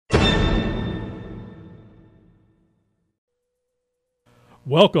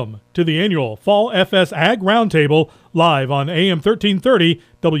Welcome to the annual Fall FS Ag Roundtable, live on AM 1330,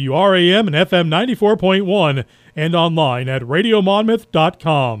 WRAM and FM 94.1, and online at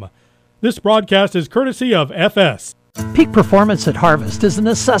radiomonmouth.com. This broadcast is courtesy of FS. Peak performance at harvest is a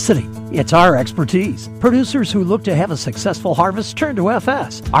necessity. It's our expertise. Producers who look to have a successful harvest turn to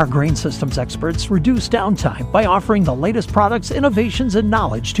FS. Our grain systems experts reduce downtime by offering the latest products, innovations, and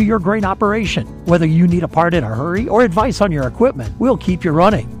knowledge to your grain operation. Whether you need a part in a hurry or advice on your equipment, we'll keep you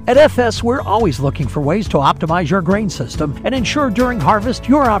running. At FS, we're always looking for ways to optimize your grain system and ensure during harvest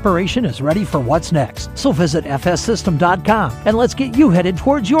your operation is ready for what's next. So visit fssystem.com and let's get you headed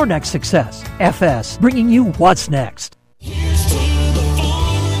towards your next success. FS, bringing you what's next. Here's to the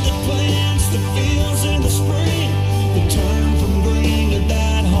farmer that plants the fields in the spring, the turn from green to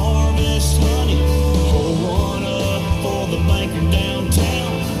that harvest honey. Hold one up for the banker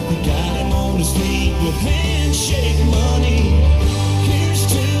downtown, who got him on his feet with handshake money. Here's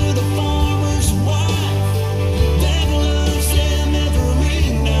to the farmer's wife that loves him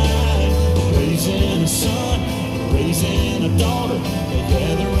every night, raising a son, raising a daughter. They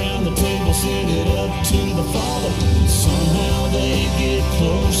gather around the table, set it up to the father. Somehow they get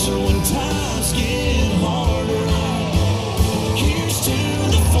closer when times get harder. Here's to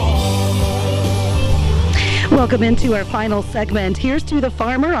the farmer. Welcome into our final segment. Here's to the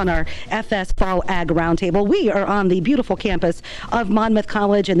farmer on our FS Fall Ag Roundtable. We are on the beautiful campus of Monmouth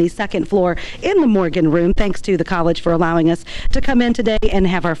College in the second floor in the Morgan Room. Thanks to the college for allowing us to come in today and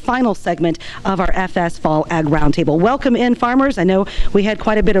have our final segment of our FS Fall Ag Roundtable. Welcome in, farmers. I know we had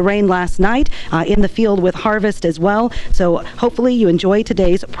quite a bit of rain last night in the field with harvest as well. So hopefully you enjoy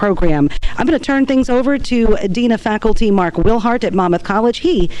today's program. I'm going to turn things over to Dean of Faculty Mark Wilhart at Monmouth College.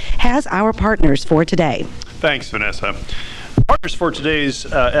 He has our partners for today. Thanks, Vanessa. Partners for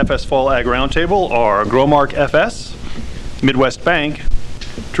today's FS Fall Ag Roundtable are Growmark FS, Midwest Bank,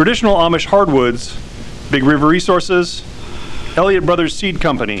 Traditional Amish Hardwoods, Big River Resources, Elliott Brothers Seed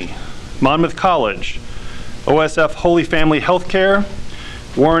Company, Monmouth College, OSF Holy Family Healthcare,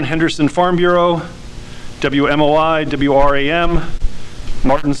 Warren Henderson Farm Bureau, WMOI, WRAM,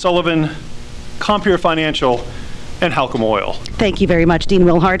 Martin Sullivan, Compeer Financial, and Halcom Oil. Thank you very much, Dean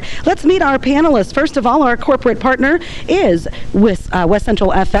Wilhart. Let's meet our panelists. First of all, our corporate partner is with West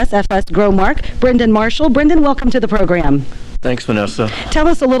Central FS Growmark, Brendan Marshall. Brendan, welcome to the program. Thanks, Vanessa. Tell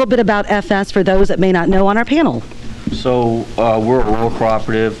us a little bit about FS for those that may not know on our panel. So we're a rural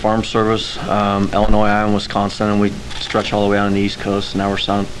cooperative, farm service, Illinois, Iowa, Wisconsin, and we stretch all the way on the East Coast. Now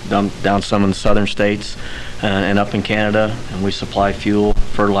we're down some in the southern states and up in Canada, and we supply fuel,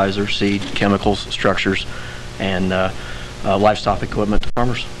 fertilizer, seed, chemicals, structures, and livestock equipment to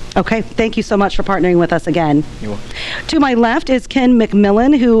farmers. Okay, thank you so much for partnering with us again. You're welcome. To my left is Ken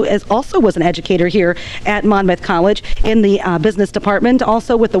McMillan, who also was an educator here at Monmouth College in the business department,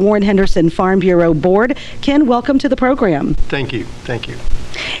 also with the Warren Henderson Farm Bureau Board. Ken, welcome to the program. Thank you. Thank you.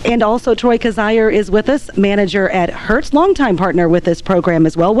 And also Troy Kazire is with us, manager at Hertz, longtime partner with this program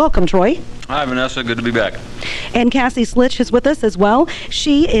as well. Welcome, Troy. Hi, Vanessa. Good to be back. And Cassie Slitch is with us as well.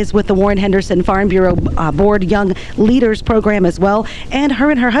 She is with the Warren Henderson Farm Bureau Board Young Leaders Program as well. And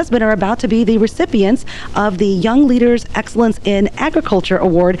her husband are about to be the recipients of the Young Leaders Excellence in Agriculture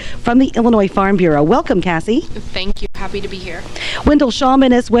Award from the Illinois Farm Bureau. Welcome, Cassie. Thank you. Happy to be here. Wendell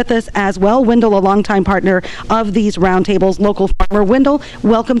Shawman is with us as well. Wendell, a longtime partner of these roundtables, local farmer. Wendell,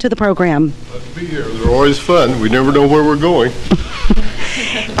 welcome to the program. Glad to be here. They're always fun. We never know where we're going.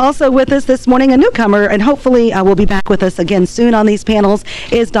 Also with us this morning, a newcomer, and hopefully will be back with us again soon on these panels,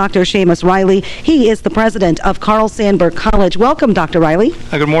 is Dr. Seamus Riley. He is the president of Carl Sandburg College. Welcome, Dr. Riley.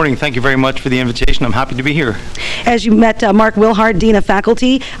 Good morning. Thank you very much for the invitation. I'm happy to be here. As you met Mark Wilhart, Dean of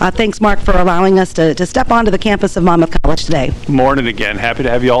Faculty. Thanks, Mark, for allowing us to step onto the campus of Monmouth College today. Morning again. Happy to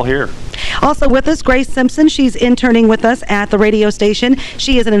have you all here. Also with us, Grace Simpson. She's interning with us at the radio station.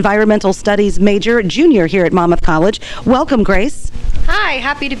 She is an environmental studies major, junior here at Monmouth College. Welcome, Grace. Hi,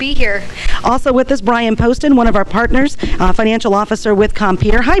 happy to be here. Also with us, Brian Poston, one of our partners, financial officer with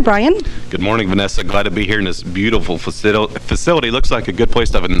Compeer. Hi, Brian. Good morning, Vanessa. Glad to be here in this beautiful facility. Looks like a good place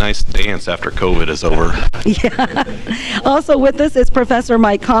to have a nice dance after COVID is over. Yeah. Also with us is Professor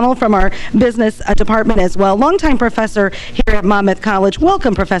Mike Connell from our business department as well. Longtime professor here at Monmouth College.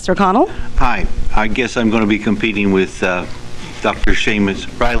 Welcome, Professor Connell. Hi. I guess I'm going to be competing with Dr.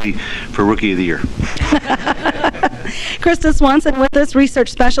 Seamus Riley for Rookie of the Year. Krista Swanson with us, research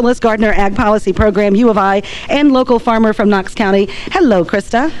specialist, Gardner Ag Policy Program, U of I, and local farmer from Knox County. Hello,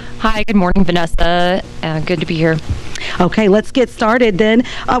 Krista. Hi, good morning, Vanessa. Good to be here. Okay, let's get started then.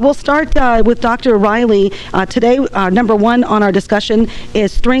 We'll start with Dr. Riley. Today, number one on our discussion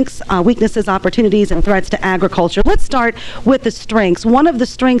is strengths, weaknesses, opportunities, and threats to agriculture. Let's start with the strengths. One of the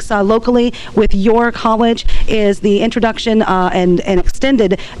strengths locally with your college is the introduction and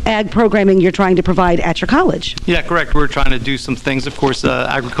extended ag programming you're trying to provide at your college. Yeah, correct. We're trying to do some things. Of course,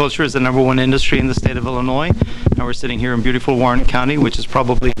 agriculture is the number one industry in the state of Illinois. And we're sitting here in beautiful Warren County, which is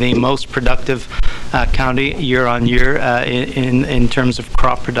probably the most productive county year on year in terms of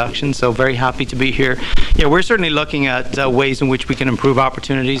crop production. So very happy to be here. Yeah, we're certainly looking at ways in which we can improve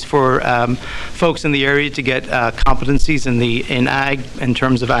opportunities for folks in the area to get competencies in ag, in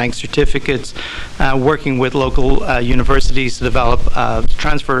terms of ag certificates, working with local universities to develop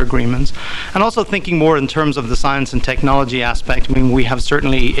transfer agreements, and also thinking more in terms of the science and technology aspect. I mean, we have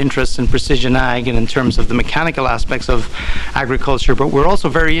certainly interests in precision ag and in terms of the mechanical aspects of agriculture, but we're also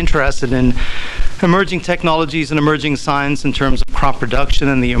very interested in emerging technologies and emerging science in terms of crop production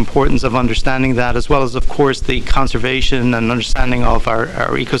and the importance of understanding that, as well as, of course, the conservation and understanding of our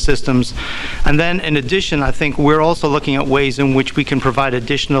ecosystems. And then, in addition, I think we're also looking at ways in which we can provide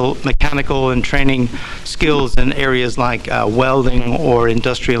additional mechanical and training skills in areas like welding or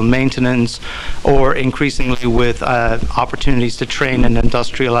industrial maintenance, or increasingly with opportunities to train in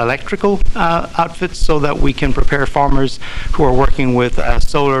industrial electrical outfits, so that we can prepare farmers who are working with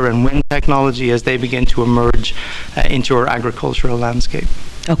solar and wind technology as they begin to emerge into our agricultural landscape.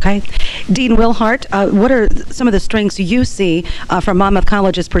 Okay. Dean Wilhart, what are some of the strengths you see from Monmouth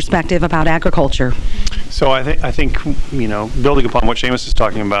College's perspective about agriculture? So I think building upon what Seamus is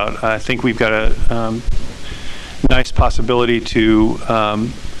talking about, I think we've got a nice possibility to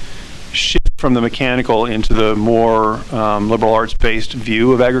shift from the mechanical into the more liberal arts-based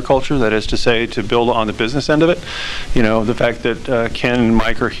view of agriculture. That is to say, to build on the business end of it. The fact that Ken and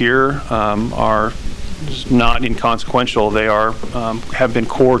Mike are here are not inconsequential. They have been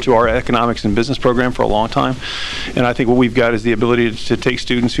core to our economics and business program for a long time. And I think what we've got is the ability to take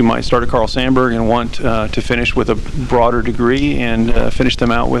students who might start at Carl Sandburg and want to finish with a broader degree and finish them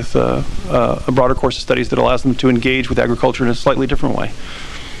out with a broader course of studies that allows them to engage with agriculture in a slightly different way.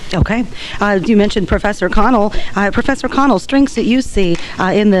 Okay. You mentioned Professor Connell. Professor Connell, strengths that you see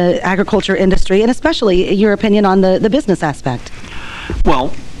in the agriculture industry, and especially your opinion on the business aspect.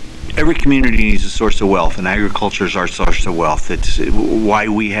 Well, every community needs a source of wealth, and agriculture is our source of wealth. It's why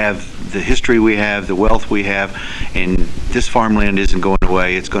we have the history we have, the wealth we have, and this farmland isn't going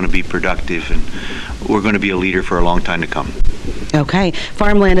away. It's going to be productive, and we're going to be a leader for a long time to come. Okay.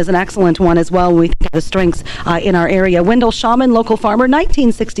 Farmland is an excellent one as well. We think of the strengths in our area. Wendell Shawman, local farmer,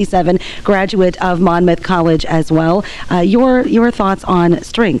 1967, graduate of Monmouth College as well. Your thoughts on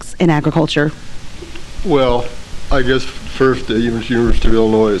strengths in agriculture? Well, I guess first, the University of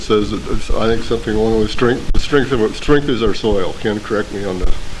Illinois, it says that I think something along with strength. The strength is our soil. Ken, correct me on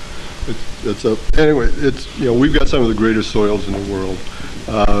that. It's up. Anyway, we've got some of the greatest soils in the world.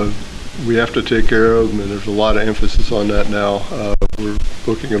 We have to take care of them, and there's a lot of emphasis on that now. We're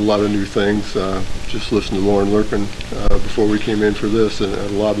looking at a lot of new things. Just listened to Lauren Lurkin before we came in for this, and a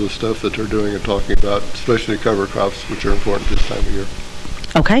lot of the stuff that they're doing and talking about, especially cover crops, which are important this time of year.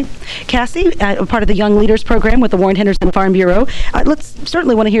 Okay. Cassie, part of the Young Leaders Program with the Warren Henderson Farm Bureau. Let's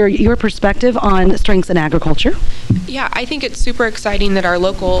certainly want to hear your perspective on strengths in agriculture. Yeah, I think it's super exciting that our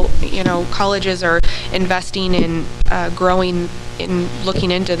local, colleges are investing in growing and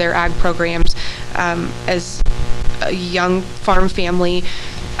looking into their ag programs. As a young farm family,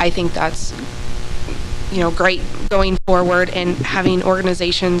 I think that's, great going forward, and having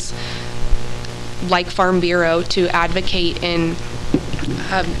organizations like Farm Bureau to advocate and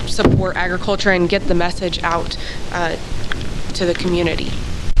support agriculture and get the message out to the community.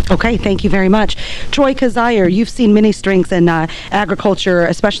 Okay, thank you very much. Troy Kazire, you've seen many strengths in agriculture,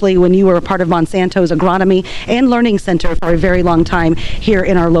 especially when you were a part of Monsanto's Agronomy and Learning Center for a very long time here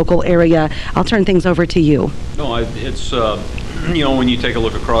in our local area. I'll turn things over to you. No, it's, when you take a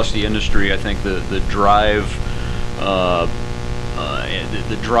look across the industry, I think the drive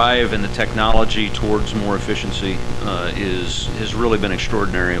and the technology towards more efficiency has really been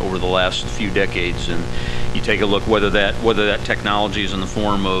extraordinary over the last few decades. And you take a look whether that technology is in the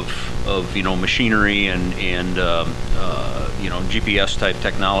form of machinery and GPS type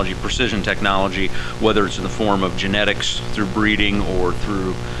technology, precision technology, whether it's in the form of genetics through breeding or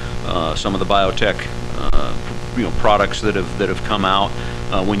through some of the biotech products that have come out.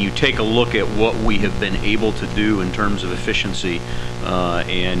 When you take a look at what we have been able to do in terms of efficiency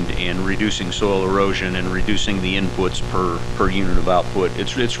and reducing soil erosion and reducing the inputs per unit of output,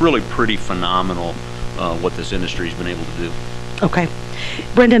 it's really pretty phenomenal what this industry has been able to do. Okay.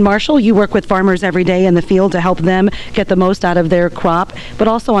 Brendan Marshall, you work with farmers every day in the field to help them get the most out of their crop, but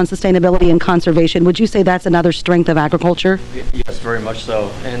also on sustainability and conservation. Would you say that's another strength of agriculture? Yes, very much so.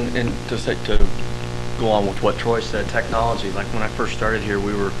 And to go on with what Troy said, technology. Like when I first started here,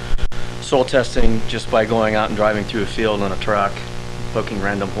 we were soil testing just by going out and driving through a field on a truck, poking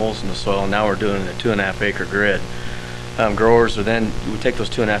random holes in the soil. And now we're doing a 2.5 acre grid. Growers are then, we take those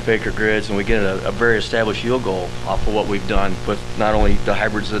 2.5 acre grids and we get a very established yield goal off of what we've done with not only the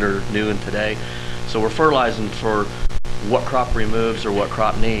hybrids that are new and today. So we're fertilizing for what crop removes or what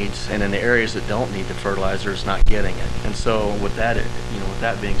crop needs, and in the areas that don't need the fertilizer, it's not getting it. And so with that, with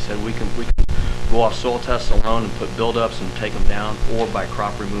that being said, we can go off soil tests alone and put buildups and take them down, or by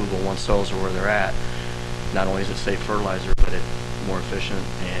crop removal once soils are where they're at. Not only is it safe fertilizer, but it's more efficient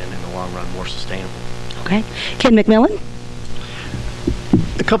and in the long run more sustainable. Okay. Ken McMillan?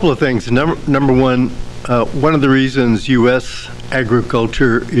 A couple of things. Number one, one of the reasons U.S.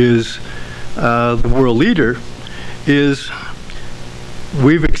 agriculture is the world leader is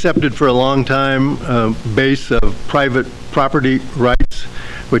we've accepted for a long time a base of private property rights,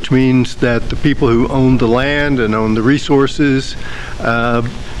 which means that the people who own the land and own the resources,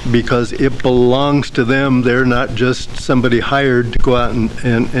 because it belongs to them, they're not just somebody hired to go out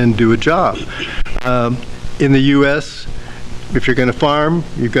and do a job. In the U.S., if you're going to farm,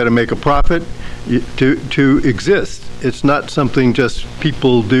 you've got to make a profit to exist. It's not something just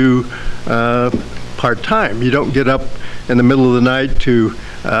people do part-time. You don't get up in the middle of the night to,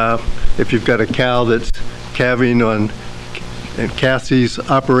 if you've got a cow that's calving on Cassie's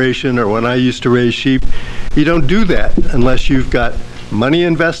operation, or when I used to raise sheep, you don't do that unless you've got money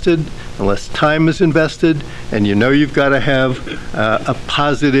invested, unless time is invested, and you know you've got to have a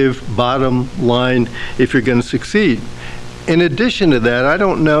positive bottom line if you're going to succeed. In addition to that, I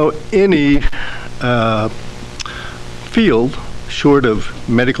don't know any field, short of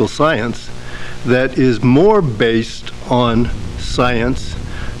medical science, that is more based on science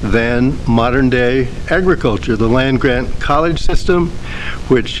than modern day agriculture. The land-grant college system,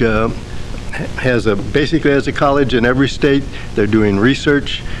 which basically has a college in every state. They're doing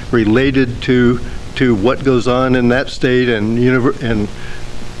research related to what goes on in that state, and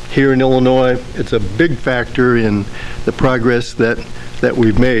here in Illinois, it's a big factor in the progress that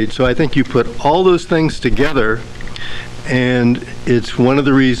we've made. So I think you put all those things together, and it's one of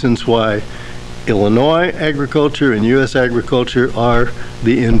the reasons why Illinois agriculture and U.S. agriculture are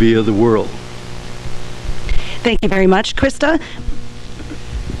the envy of the world. Thank you very much. Krista?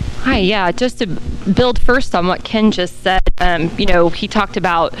 Hi, yeah, just to build first on what Ken just said, he talked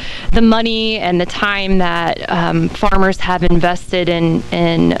about the money and the time that farmers have invested in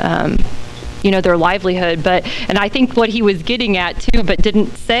their livelihood. And I think what he was getting at too, but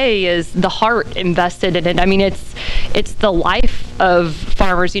didn't say, is the heart invested in it. I mean, it's the life of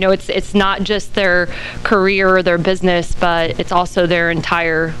farmers. It's not just their career or their business, but it's also their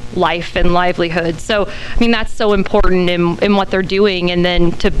entire life and livelihood. So, I mean, that's so important in what they're doing. And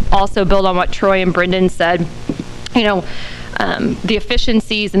then to also build on what Troy and Brendan said, the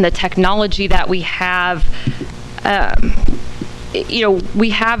efficiencies and the technology that we have, we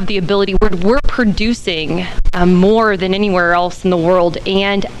have the ability, we're producing more than anywhere else in the world,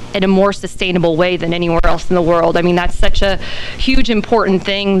 and in a more sustainable way than anywhere else in the world. I mean, that's such a huge, important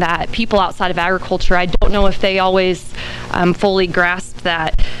thing that people outside of agriculture, I don't know if they always fully grasp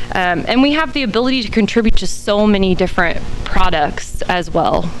that. And we have the ability to contribute to so many different products as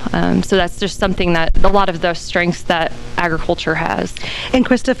well. So that's just something that a lot of the strengths that agriculture has. And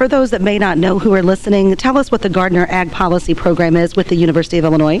Krista, for those that may not know who are listening, tell us what the Gardner Ag Policy Program is with the University of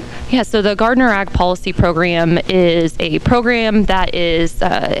Illinois. Yeah, so the Gardner Ag Policy Program is a program that is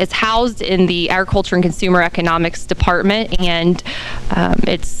it's housed in the Agriculture and Consumer Economics Department, and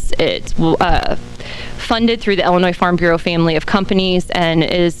it's funded through the Illinois Farm Bureau family of companies, and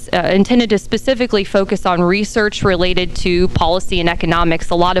is intended to specifically focus on research related to policy and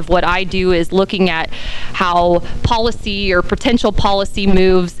economics. A lot of what I do is looking at how policy or potential policy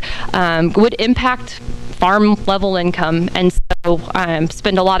moves would impact farm level income, and so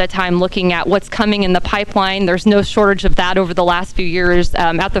spend a lot of time looking at what's coming in the pipeline. There's no shortage of that over the last few years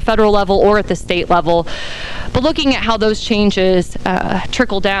at the federal level or at the state level, but looking at how those changes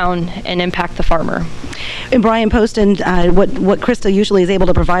trickle down and impact the farmer. And Brian Poston, what Krista usually is able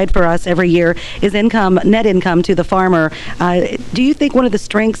to provide for us every year is net income to the farmer. Do you think one of the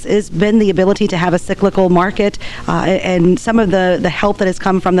strengths has been the ability to have a cyclical market and some of the help that has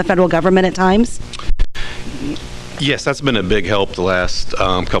come from the federal government at times? Yes, that's been a big help the last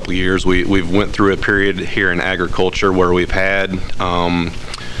couple of years. We've went through a period here in agriculture where we've had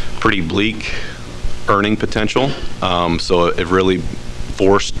pretty bleak earning potential. So it really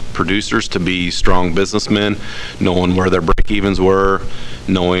forced producers to be strong businessmen, knowing where their break-evens were,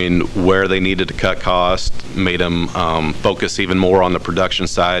 knowing where they needed to cut costs, made them focus even more on the production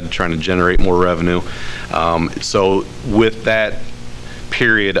side, trying to generate more revenue. So with that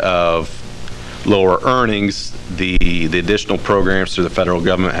period of lower earnings, the additional programs through the federal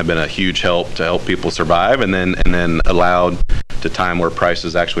government have been a huge help to help people survive, and then allowed the time where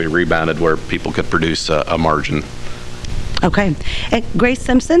prices actually rebounded, where people could produce a margin. Okay. And Grace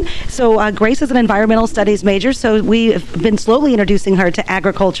Simpson. So Grace is an environmental studies major, so we've been slowly introducing her to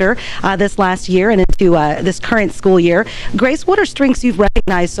agriculture this last year and into this current school year. Grace, what are strengths you've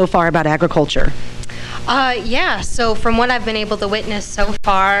recognized so far about agriculture? Yeah, so from what I've been able to witness so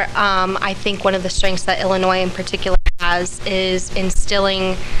far, I think one of the strengths that Illinois in particular has is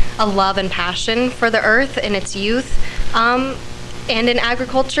instilling a love and passion for the earth in its youth. And in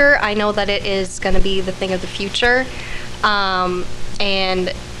agriculture, I know that it is going to be the thing of the future. And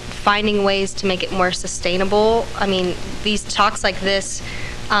finding ways to make it more sustainable. I mean, these talks like this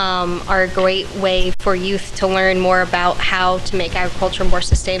are a great way for youth to learn more about how to make agriculture more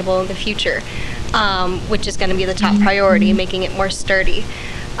sustainable in the future, which is going to be the top priority, making it more sturdy.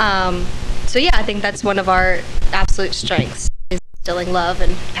 So yeah, I think that's one of our absolute strengths, is instilling love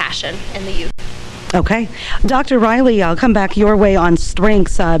and passion in the youth. Okay. Dr. Riley, I'll come back your way on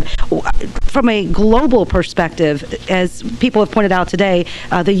strengths. From a global perspective, as people have pointed out today,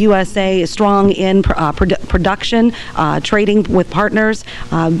 the USA is strong in production, trading with partners,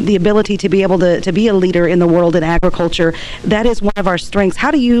 the ability to be able to be a leader in the world in agriculture. That is one of our strengths.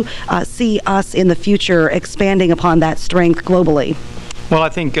 How do you see us in the future expanding upon that strength globally? Well, I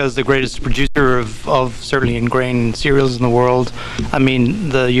think as the greatest producer of certainly in grain and cereals in the world, I mean,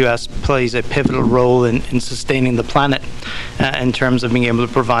 the U.S. plays a pivotal role in sustaining the planet in terms of being able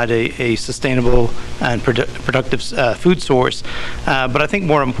to provide a sustainable and productive food source. But I think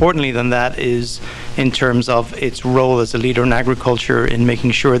more importantly than that is in terms of its role as a leader in agriculture in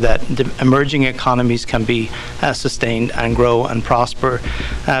making sure that the emerging economies can be sustained and grow and prosper.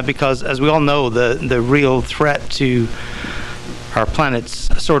 Because as we all know, the real threat to our planet's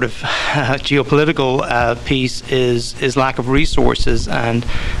sort of geopolitical piece is lack of resources, and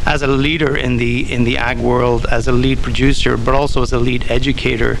as a leader in the ag world, as a lead producer, but also as a lead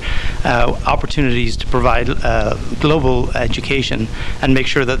educator, opportunities to provide global education and make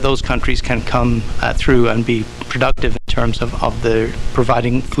sure that those countries can come through and be productive in terms of their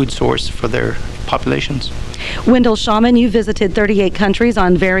providing food source for their populations. Wendell Shaman, you visited 38 countries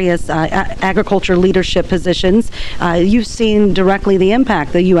on various agriculture leadership positions. You've seen directly the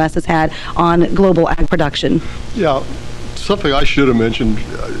impact the U.S. has had on global ag production. Yeah, something I should have mentioned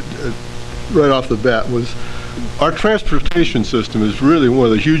right off the bat was our transportation system is really one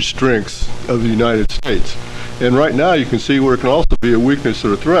of the huge strengths of the United States. And right now you can see where it can also be a weakness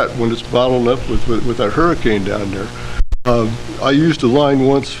or a threat when it's bottled up with that hurricane down there. I used a line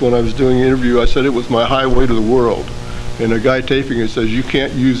once when I was doing an interview. I said it was my highway to the world. And a guy taping it says, you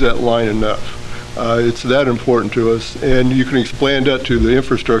can't use that line enough. It's that important to us. And you can explain that to the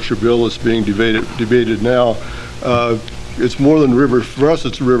infrastructure bill that's being debated now. It's more than river. For us,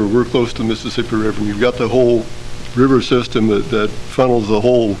 it's a river. We're close to the Mississippi River. And you've got the whole river system that funnels the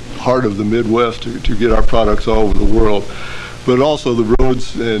whole heart of the Midwest to get our products all over the world. But also the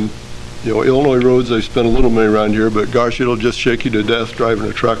roads, and Illinois roads, they spend a little money around here, but gosh, it'll just shake you to death driving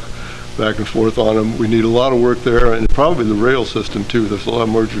a truck back and forth on them. We need a lot of work there, and probably the rail system too. There's a lot of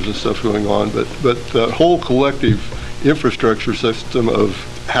mergers and stuff going on, but that whole collective infrastructure system of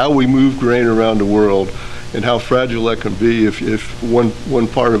how we move grain around the world and how fragile that can be if one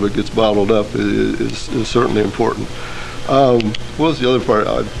part of it gets bottled up is certainly important. What was the other part?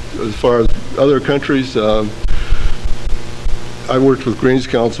 As far as other countries, I worked with Grains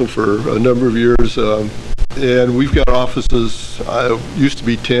Council for a number of years, and we've got offices, used to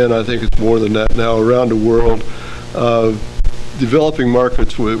be 10, I think it's more than that now, around the world, developing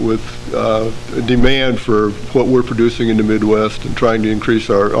markets with demand for what we're producing in the Midwest and trying to increase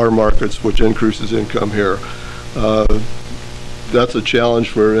our markets, which increases income here. That's a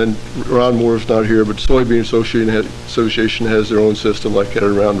challenge and Ron Moore's not here, but Soybean Association has their own system like that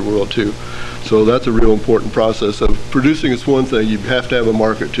around the world too. So that's a real important process of producing is one thing, you have to have a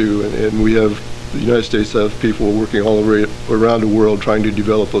market too, and we have the United States has people working all around the world trying to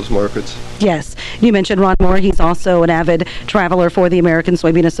develop those markets. Yes. You mentioned Ron Moore. He's also an avid traveler for the American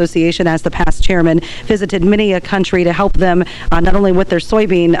Soybean Association as the past chairman. Visited many a country to help them not only with their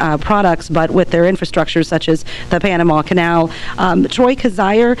soybean products, but with their infrastructure, such as the Panama Canal. Troy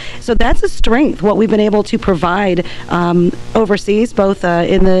Kazire, so that's a strength, what we've been able to provide overseas, both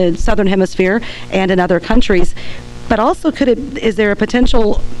in the Southern Hemisphere and in other countries. But also, is there a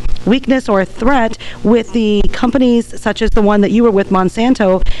potential weakness or a threat with the companies such as the one that you were with,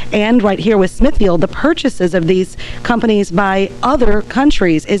 Monsanto, and right here with Smithfield, the purchases of these companies by other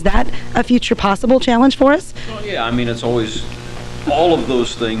countries? Is that a future possible challenge for us? Well, yeah, I mean, it's always, all of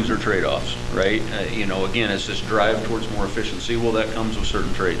those things are trade-offs, right? Again, it's this drive towards more efficiency. Well, that comes with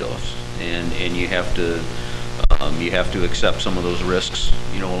certain trade-offs, and you have to accept some of those risks,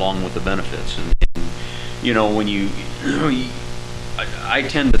 along with the benefits. And when I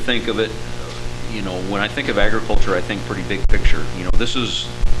tend to think of it, when I think of agriculture, I think pretty big picture. This is,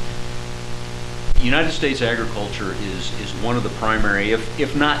 United States agriculture is one of the primary,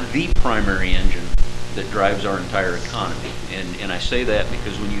 if not the primary engine that drives our entire economy. And I say that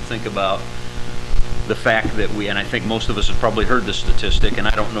because when you think about the fact that and I think most of us have probably heard this statistic, and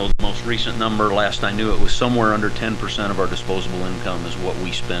I don't know the most recent number, last I knew it was somewhere under 10% of our disposable income is what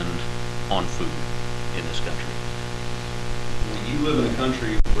we spend on food in this country. When you live in a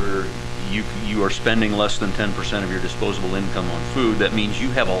country where you are spending less than 10% of your disposable income on food, that means you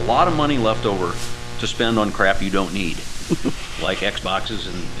have a lot of money left over to spend on crap you don't need, like Xboxes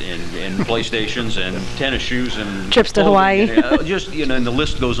and PlayStations and tennis shoes and trips to Hawaii. And the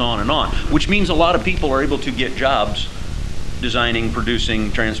list goes on, which means a lot of people are able to get jobs designing,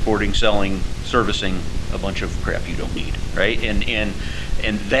 producing, transporting, selling, servicing a bunch of crap you don't need, right? And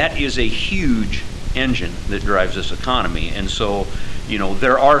that is a huge engine that drives this economy. And so,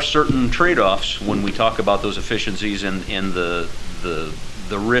 there are certain trade-offs when we talk about those efficiencies and the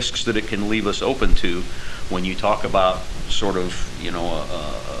risks that it can leave us open to when you talk about sort of,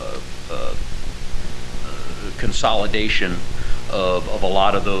 consolidation of a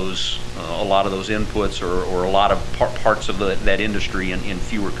lot of those inputs or a lot of parts of that industry in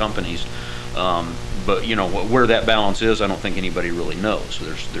fewer companies. But where that balance is, I don't think anybody really knows.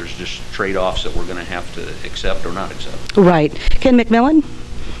 There's just trade-offs that we're going to have to accept or not accept. Right. Ken McMillan?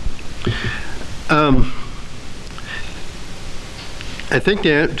 I think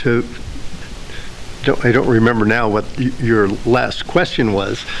I don't remember now what your last question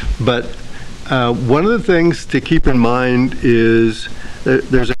was, but one of the things to keep in mind is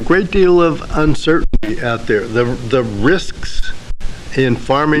there's a great deal of uncertainty out there. The risks in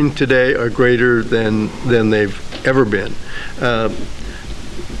farming today are greater than they've ever been.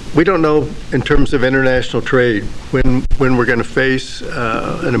 We don't know in terms of international trade when we're going to face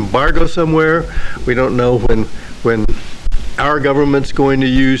an embargo somewhere. We don't know when our government's going to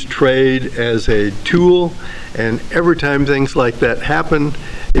use trade as a tool, and every time things like that happen,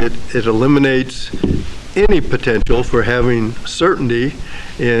 it eliminates any potential for having certainty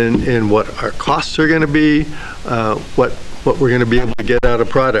in what our costs are going to be, what we're going to be able to get out of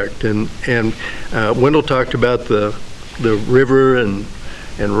product. And Wendell talked about the river and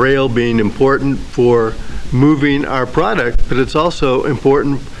rail being important for moving our product, but it's also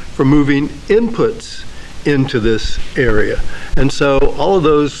important for moving inputs into this area. And so all of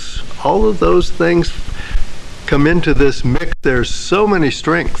those things come into this mix. There's so many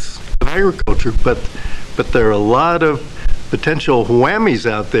strengths of agriculture, but there are a lot of potential whammies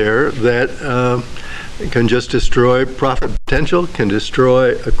out there that can just destroy profit potential, can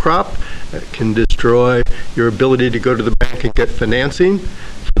destroy a crop, can destroy your ability to go to the bank and get financing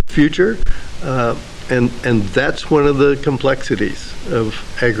for the future. And that's one of the complexities of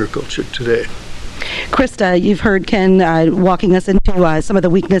agriculture today. Krista, you've heard Ken walking us into some of the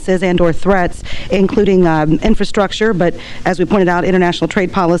weaknesses and or threats, including infrastructure, but as we pointed out, international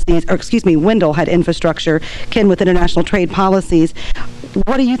trade policies, Wendell had infrastructure, Ken with international trade policies.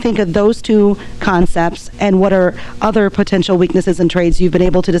 What do you think of those two concepts, and what are other potential weaknesses and trades you've been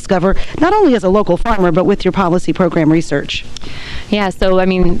able to discover, not only as a local farmer, but with your policy program research? Yeah, so I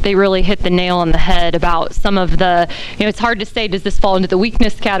mean, they really hit the nail on the head about some of the, it's hard to say, does this fall into the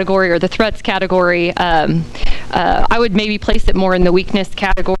weakness category or the threats category? I would maybe place it more in the weakness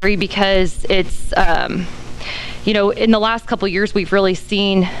category because it's, in the last couple of years, we've really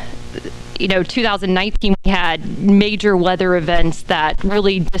seen 2019 we had major weather events that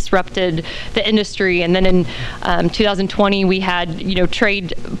really disrupted the industry, and then in 2020 we had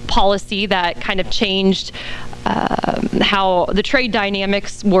trade policy that kind of changed how the trade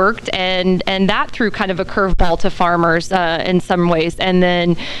dynamics worked, and that threw kind of a curveball to farmers in some ways. And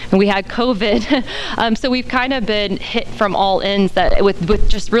then we had COVID, so we've kind of been hit from all ends that with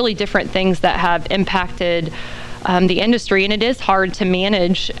just really different things that have impacted the industry. And it is hard to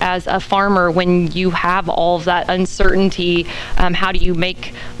manage as a farmer when you have all of that uncertainty. How do you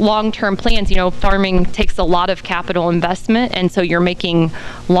make long-term plans? Farming takes a lot of capital investment, and so you're making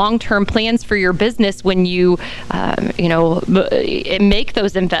long-term plans for your business when you make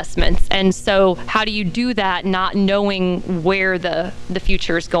those investments. And so how do you do that not knowing where the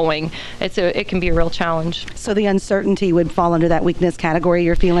future is going? It can be a real challenge. So the uncertainty would fall under that weakness category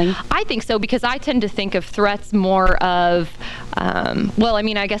you're feeling? I think so, because I tend to think of threats more of,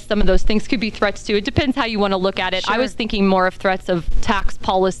 I guess some of those things could be threats too. It depends how you want to look at it. Sure. I was thinking more of threats of tax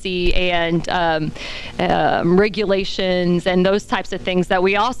policy and regulations and those types of things that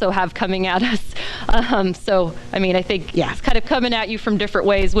we also have coming at us. I think it's kind of coming at you from different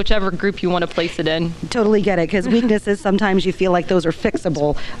ways, whichever group you want to place it in. Totally get it, because weaknesses, sometimes you feel like those are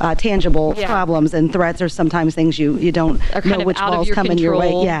fixable, tangible problems, and threats are sometimes things you don't know which balls come in your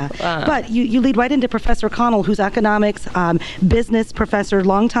way. Yeah. But you lead right into Professor Connell, who's economics, business professor,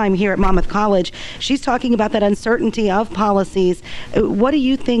 long time here at Monmouth College. She's talking about that uncertainty of policies. What do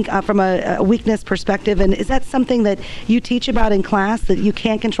you think from a weakness perspective, and is that something that you teach about in class, that you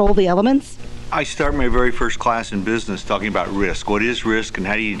can't control the elements? I start my very first class in business talking about risk. What is risk, and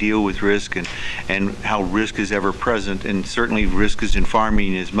how do you deal with risk, and how risk is ever present. And certainly risk is in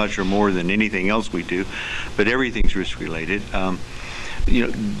farming as much or more than anything else we do, but everything's risk related.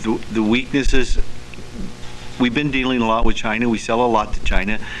 The weaknesses, we've been dealing a lot with China. We sell a lot to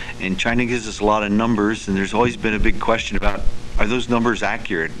China, and China gives us a lot of numbers, and there's always been a big question about, are those numbers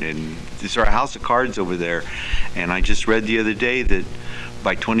accurate? And is there a house of cards over there? And I just read the other day that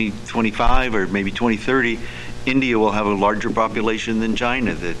by 2025 or maybe 2030, India will have a larger population than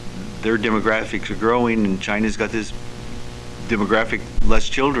China, that their demographics are growing, and China's got this demographic less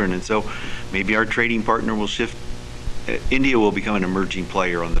children, and so maybe our trading partner will shift. India will become an emerging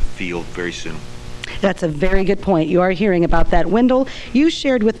player on the field very soon. That's a very good point. You are hearing about that. Wendell, you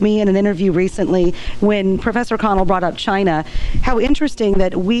shared with me in an interview recently when Professor Connell brought up China, how interesting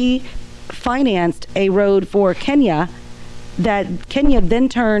that we financed a road for Kenya, that Kenya then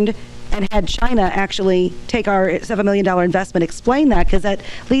turned and had China actually take our $7 million investment. Explain that, because that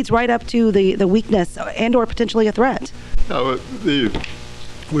leads right up to the weakness and or potentially a threat.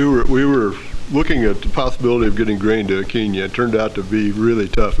 We were looking at the possibility of getting grain to Kenya. It turned out to be really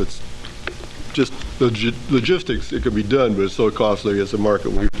tough. It's just logistics. It could be done, but it's so costly as a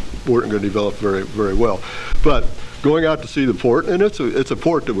market we weren't going to develop very, very well. But going out to see the port, and it's a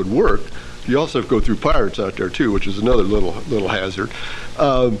port that would work. You also have to go through pirates out there too, which is another little hazard.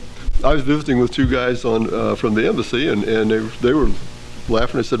 I was visiting with two guys from the embassy, and they were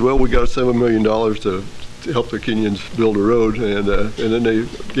laughing. They said, "Well, we got $7 million to help the Kenyans build a road," and then they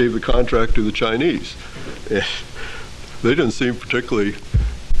gave the contract to the Chinese. And they didn't seem particularly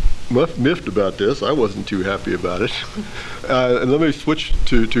miffed about this. I wasn't too happy about it. And let me switch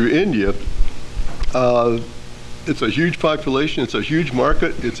to India. It's a huge population. It's a huge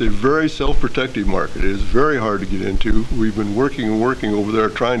market. It's a very self-protective market. It is very hard to get into. We've been working over there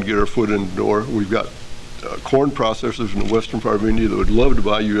trying to get our foot in the door. We've got corn processors in the western part of India that would love to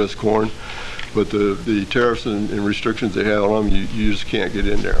buy U.S. corn, but the tariffs and restrictions they have on them, you just can't get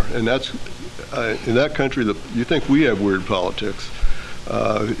in there. And that's in that country that you think we have weird politics.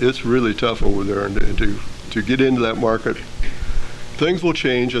 It's really tough over there, and to get into that market. Things will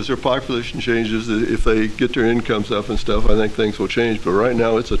change as their population changes. If they get their incomes up and stuff, I think things will change. But right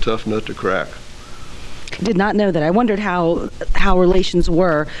now, it's a tough nut to crack. Did not know that. I wondered how relations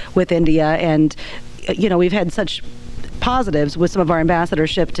were with India, and we've had such positives with some of our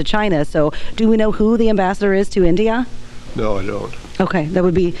ambassadorship to China. So, do we know who the ambassador is to India? No, I don't. Okay, that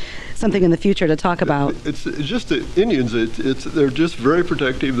would be something in the future to talk about. It's just the Indians. They're just very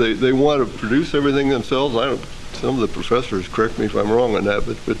protective. They want to produce everything themselves. Some of the professors correct me if I'm wrong on that,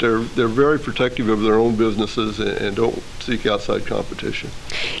 but they're very protective of their own businesses and don't seek outside competition.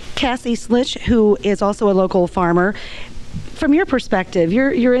 Cassie Slitch, who is also a local farmer, from your perspective,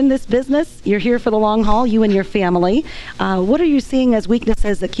 you're in this business. You're here for the long haul. You and your family. What are you seeing as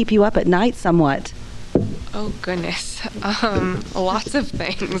weaknesses that keep you up at night somewhat? Oh, goodness. Lots of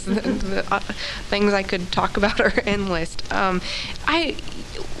things. Things I could talk about are endless.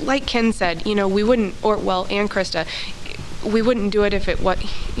 Like Ken said, we wouldn't, and Krista, we wouldn't do it if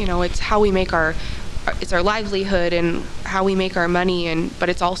it's how we make it's our livelihood and how we make our money, but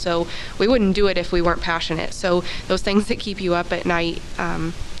it's also, we wouldn't do it if we weren't passionate. So those things that keep you up at night,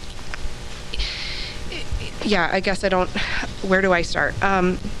 Yeah, I guess where do I start?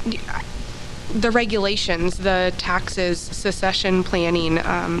 The regulations, the taxes, succession planning,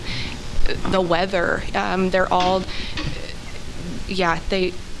 the weather, they're all,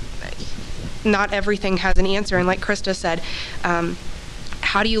 not everything has an answer. And like Krista said,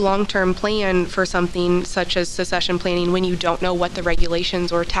 how do you long-term plan for something such as succession planning when you don't know what the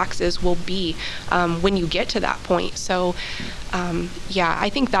regulations or taxes will be when you get to that point? So, I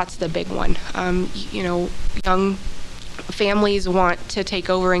think that's the big one. Young families want to take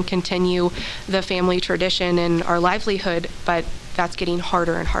over and continue the family tradition and our livelihood, but that's getting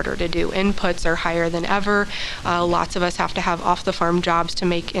harder and harder to do. Inputs are higher than ever. Lots of us have to have off-the-farm jobs to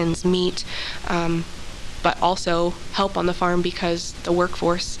make ends meet, but also help on the farm because the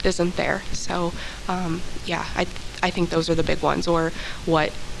workforce isn't there. So, I think those are the big ones, or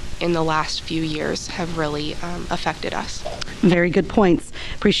what in the last few years have really affected us. Very good points.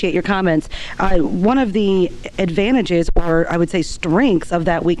 Appreciate your comments. One of the advantages, or I would say strengths of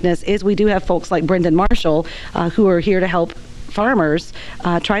that weakness, is we do have folks like Brendan Marshall who are here to help farmers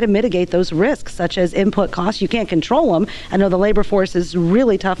try to mitigate those risks, such as input costs. You can't control them. I know the labor force is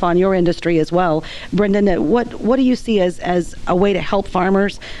really tough on your industry as well. Brendan, what do you see as a way to help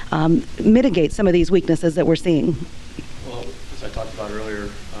farmers mitigate some of these weaknesses that we're seeing? Well, as I talked about earlier,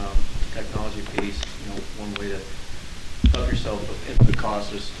 technology piece, one way to help yourself with input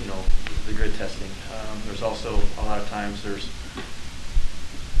costs is, the grid testing. There's also a lot of times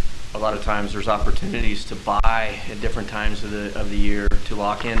there's opportunities to buy at different times of the year to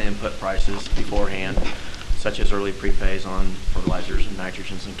lock in input prices beforehand, such as early prepays on fertilizers and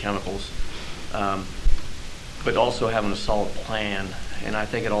nitrogens and chemicals. But also having a solid plan, and I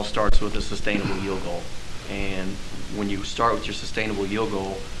think it all starts with a sustainable yield goal. And when you start with your sustainable yield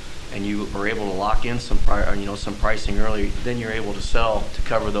goal, and you are able to lock in some pricing early, then you're able to sell to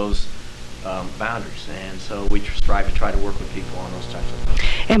cover those boundaries. And so we strive to try to work with people on those types of things.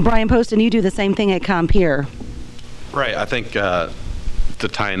 And Brian Poston, you do the same thing at Compeer. Right. I think to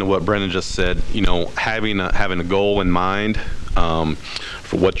tie into what Brendan just said, having a goal in mind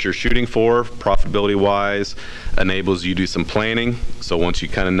for what you're shooting for, profitability-wise, enables you to do some planning. So once you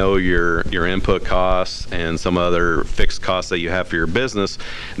kind of know your input costs and some other fixed costs that you have for your business,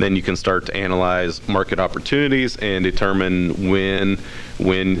 then you can start to analyze market opportunities and determine when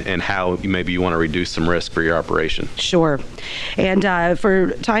and how maybe you want to reduce some risk for your operation. Sure. And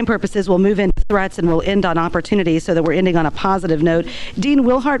for time purposes, we'll move into threats and we'll end on opportunities so that we're ending on a positive note. Dean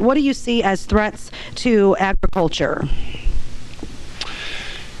Wilhart, what do you see as threats to agriculture?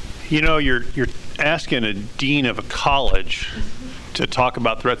 You're asking a dean of a college to talk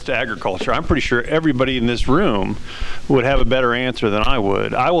about threats to agriculture. I'm pretty sure everybody in this room would have a better answer than I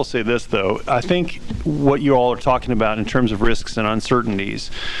would. I will say this, though. I think what you all are talking about in terms of risks and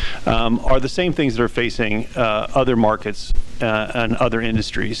uncertainties are the same things that are facing other markets and other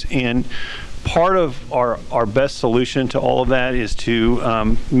industries. And part of our best solution to all of that is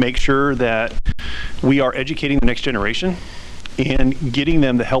to make sure that we are educating the next generation and getting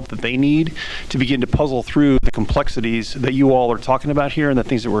them the help that they need to begin to puzzle through the complexities that you all are talking about here and the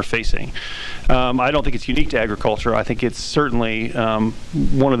things that we're facing. I don't think it's unique to agriculture. I think it's certainly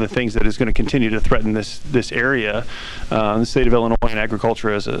one of the things that is going to continue to threaten this area, the state of Illinois, and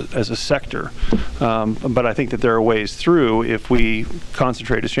agriculture as a sector. But I think that there are ways through if we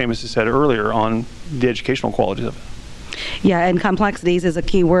concentrate, as Seamus has said earlier, on the educational qualities of it. Yeah, and complexities is a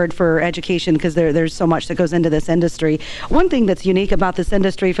key word for education because there's so much that goes into this industry. One thing that's unique about this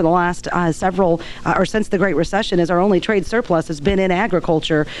industry for the last since the Great Recession is our only trade surplus has been in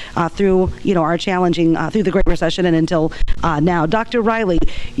agriculture through our challenging through the Great Recession and until now. Dr. Riley,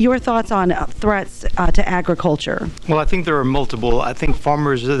 your thoughts on threats to agriculture? Well, I think there are multiple. I think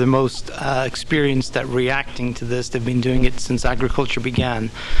farmers are the most experienced at reacting to this. They've been doing it since agriculture began.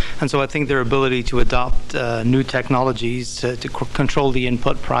 And so I think their ability to adopt new technologies to control the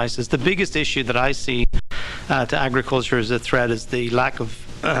input prices. The biggest issue that I see to agriculture as a threat is the lack of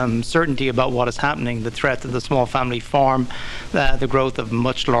certainty about what is happening, the threat to the small family farm, the growth of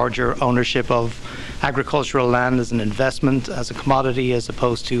much larger ownership of agricultural land as an investment, as a commodity, as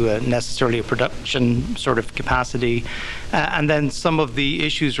opposed to necessarily a production sort of capacity, and then some of the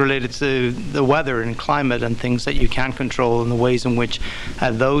issues related to the weather and climate and things that you can control and the ways in which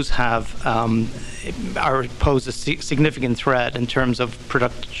those pose a significant threat in terms of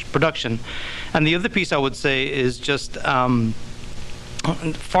production. And the other piece I would say is just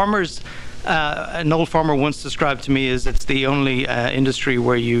farmers. An old farmer once described to me as it's the only industry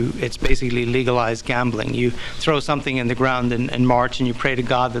where it's basically legalized gambling. You throw something in the ground in March and you pray to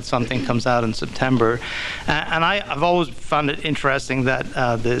God that something comes out in September. And I've always found it interesting that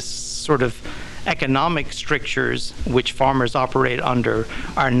this sort of economic strictures which farmers operate under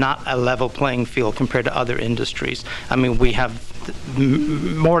are not a level playing field compared to other industries. I mean, we have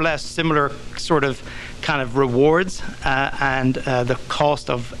more or less similar sort of kind of rewards, and the cost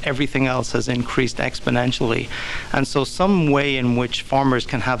of everything else has increased exponentially. And so some way in which farmers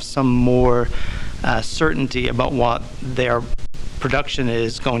can have some more certainty about what their production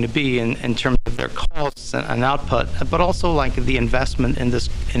is going to be in terms of their costs and output, but also like the investment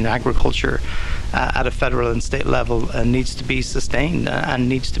in agriculture at a federal and state level needs to be sustained and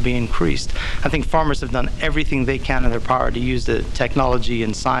needs to be increased. I think farmers have done everything they can in their power to use the technology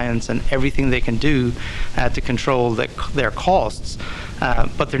and science and everything they can do to control their costs,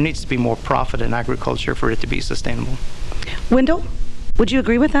 but there needs to be more profit in agriculture for it to be sustainable. Wendell, would you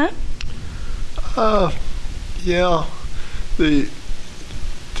agree with that? Yeah.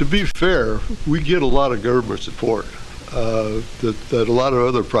 To be fair, we get a lot of government support that a lot of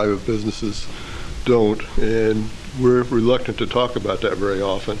other private businesses don't, and we're reluctant to talk about that very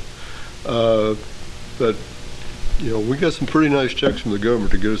often. But you know, we got some pretty nice checks from the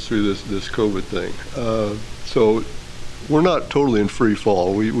government to get us through this COVID thing. So we're not totally in free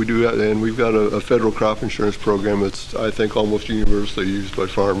fall. We do have, and we've got a federal crop insurance program that's, I think, almost universally used by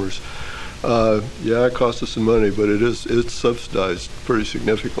farmers. Yeah, it costs us some money, but it's subsidized pretty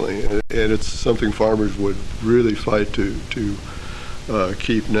significantly, and it's something farmers would really fight to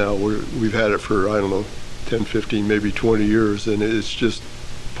keep now. We've had it for, I don't know, 10, 15, maybe 20 years, and it's just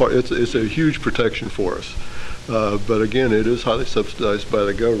it's a huge protection for us. But again, it is highly subsidized by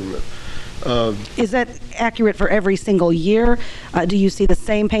the government. Is that accurate for every single year? Do you see the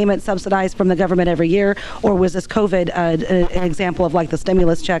same payment subsidized from the government every year, or was this COVID an example of like the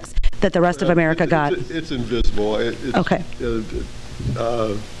stimulus checks that the rest of America got? It's invisible. Okay.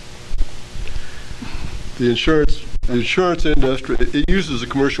 The insurance industry, it uses the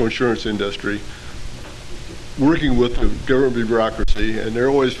commercial insurance industry working with the government bureaucracy, and they're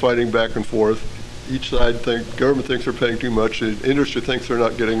always fighting back and forth. Each side government thinks they're paying too much, the industry thinks they're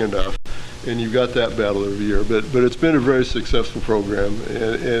not getting enough, and you've got that battle every year. But it's been a very successful program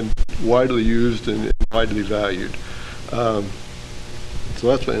and widely used and widely valued. So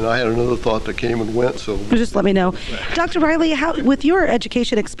that's, and I had another thought that came and went, so. Just let me know. Dr. Riley, with your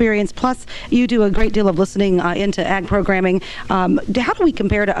education experience, plus you do a great deal of listening into ag programming, how do we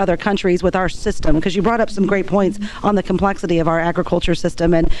compare to other countries with our system? Because you brought up some great points on the complexity of our agriculture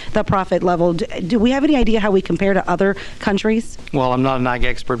system and the profit level. Do we have any idea how we compare to other countries? Well, I'm not an ag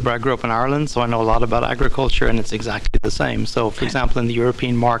expert, but I grew up in Ireland, so I know a lot about agriculture, and it's exactly the same. So, for example, in the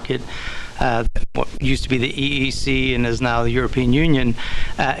European market, what used to be the EEC and is now the European Union,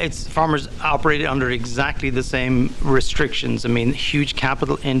 it's farmers operated under exactly the same restrictions. I mean, huge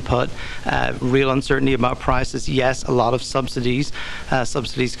capital input, real uncertainty about prices. Yes, a lot of subsidies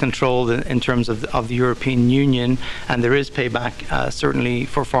controlled in terms of the European Union, and there is payback certainly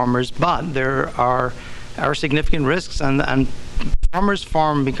for farmers, but there are significant risks, and farmers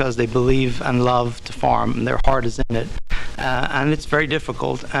farm because they believe and love to farm, and their heart is in it. And it's very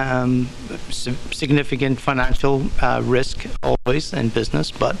difficult. Significant financial risk always in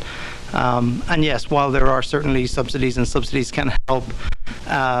business, but and yes, while there are certainly subsidies, and subsidies can help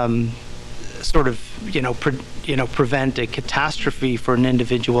sort of prevent a catastrophe for an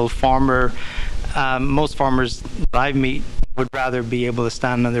individual farmer, most farmers that I meet would rather be able to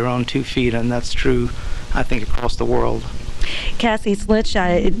stand on their own 2 feet, and that's true, I think, across the world. Cassie Slitch,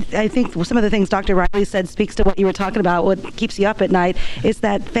 I think some of the things Dr. Riley said speaks to what you were talking about. What keeps you up at night is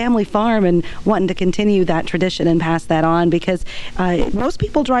that family farm and wanting to continue that tradition and pass that on, because most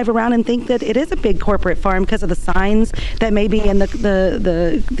people drive around and think that it is a big corporate farm because of the signs that may be in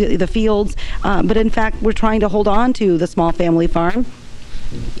the fields, but in fact we're trying to hold on to the small family farm.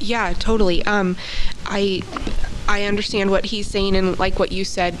 Yeah, totally. I understand what he's saying, and like what you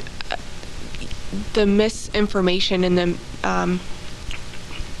said, the misinformation and the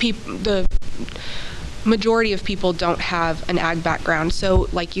majority of people don't have an ag background. So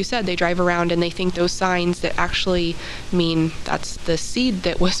like you said, they drive around and they think those signs that actually mean that's the seed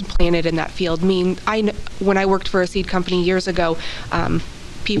that was planted in that field mean. When I worked for a seed company years ago,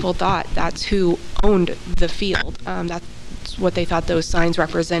 people thought that's who owned the field. That's what they thought those signs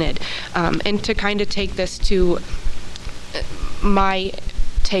represented. And to kind of take this to my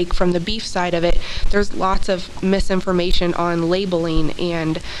take from the beef side of it, there's lots of misinformation on labeling,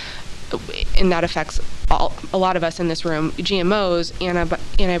 and that affects a lot of us in this room. GMOs,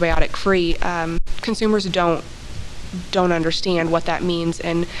 antibiotic free, consumers don't understand what that means,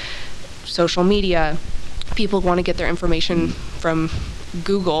 and social media, people want to get their information from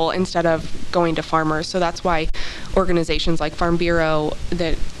Google instead of going to farmers. So that's why organizations like Farm Bureau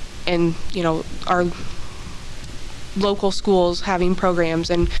that and our local schools having programs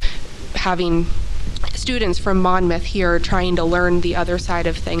and having students from Monmouth here trying to learn the other side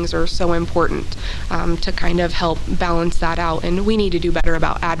of things are so important to kind of help balance that out. And we need to do better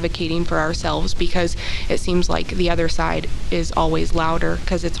about advocating for ourselves, because it seems like the other side is always louder,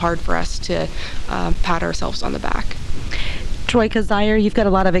 because it's hard for us to pat ourselves on the back. Troy Kazire, you've got a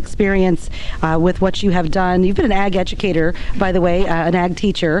lot of experience with what you have done. You've been an ag educator, by the way, an ag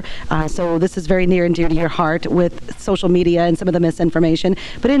teacher. So this is very near and dear to your heart with social media and some of the misinformation.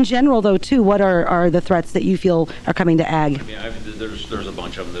 But in general, though, too, what are the threats that you feel are coming to ag? There's a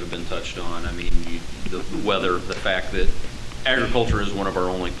bunch of them that have been touched on. I mean, the weather, the fact that agriculture is one of our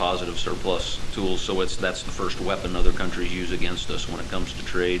only positive surplus tools, so that's the first weapon other countries use against us when it comes to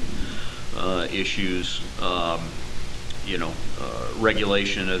trade issues.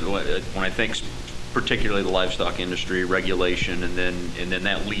 Regulation, when I think particularly the livestock industry, regulation, and then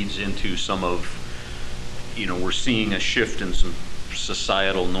that leads into some of, we're seeing a shift in some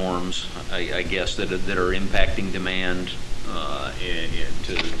societal norms, I guess, that are impacting demand, and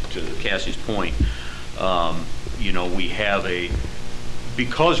to Cassie's point, we have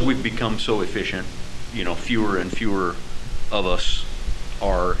because we've become so efficient, fewer and fewer of us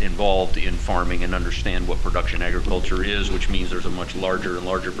are involved in farming and understand what production agriculture is, which means there's a much larger and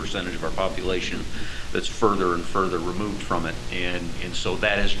larger percentage of our population that's further and further removed from it. And so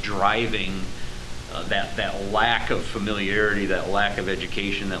that is driving that lack of familiarity, that lack of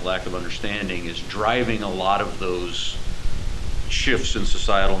education, that lack of understanding is driving a lot of those shifts in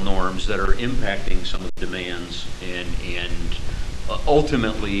societal norms that are impacting some of the demands and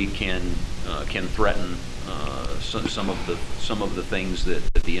ultimately can threaten some of the things that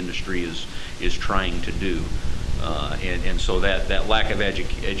the industry is trying to do, and so that lack of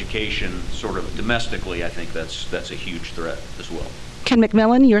education, sort of domestically, I think that's a huge threat as well. Ken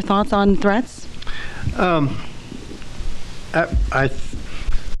McMillan, your thoughts on threats? I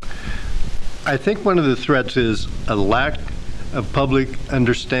think one of the threats is a lack of public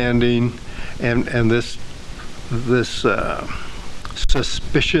understanding and this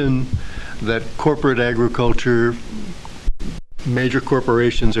suspicion that corporate agriculture, major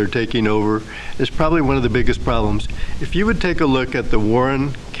corporations are taking over, is probably one of the biggest problems. If you would take a look at the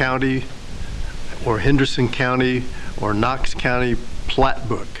Warren County or Henderson County or Knox County plat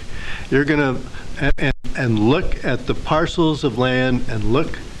book, you're going to and look at the parcels of land and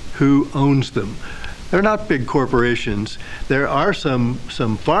look who owns them. They're not big corporations. There are some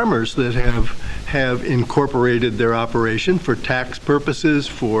farmers that have incorporated their operation for tax purposes,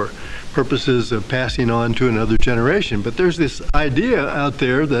 for purposes of passing on to another generation. But there's this idea out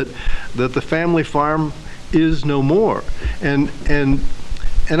there that the family farm is no more, and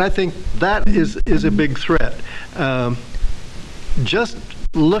I think that is a big threat. Just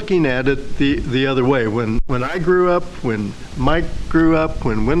looking at it the other way, when I grew up, when Mike grew up,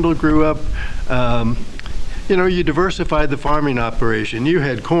 when Wendell grew up, you diversified the farming operation. You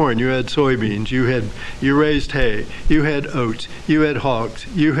had corn, you had soybeans, you raised hay, you had oats, you had hogs,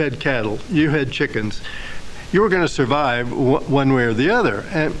 you had cattle, you had chickens. You were going to survive one way or the other,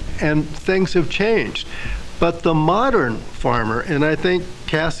 and things have changed. But the modern farmer, and I think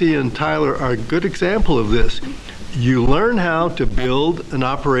Cassie and Tyler are a good example of this, you learn how to build an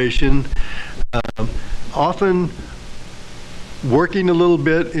operation, often working a little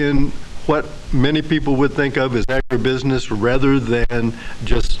bit in what many people would think of as agribusiness rather than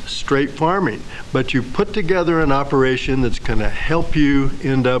just straight farming. But you put together an operation that's going to help you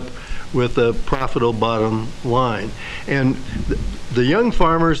end up with a profitable bottom line. And the young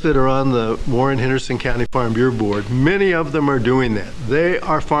farmers that are on the Warren Henderson County Farm Bureau Board, many of them are doing that. They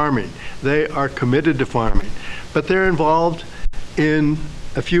are farming. They are committed to farming. But they're involved in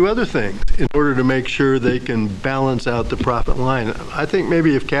a few other things in order to make sure they can balance out the profit line. I think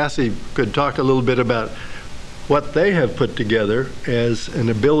maybe if Cassie could talk a little bit about what they have put together as an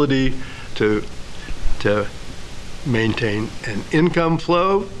ability to maintain an income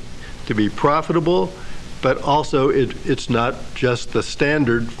flow, to be profitable, but also it's not just the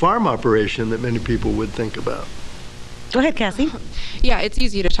standard farm operation that many people would think about. Go ahead, Cassie. Yeah, it's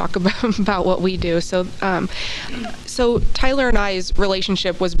easy to talk about what we do. So Tyler and I's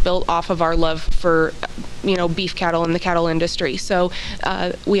relationship was built off of our love for, beef cattle and the cattle industry. So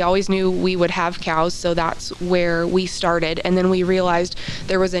we always knew we would have cows, so that's where we started. And then we realized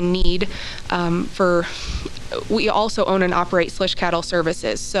there was a need we also own and operate Slish Cattle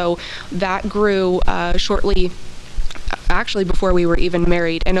Services. So that grew shortly, actually before we were even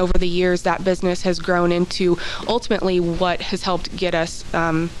married, and over the years that business has grown into ultimately what has helped get us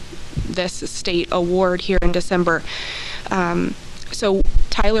this state award here in December. So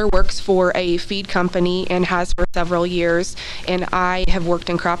Tyler works for a feed company and has for several years, and I have worked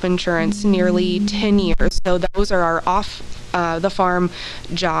in crop insurance nearly 10 years. So those are our off the farm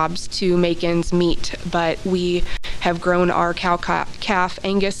jobs to make ends meet. But we have grown our calf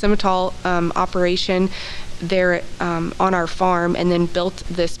Angus Simmental operation there on our farm, and then built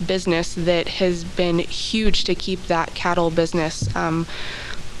this business that has been huge to keep that cattle business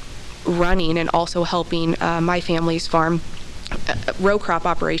running, and also helping my family's farm row crop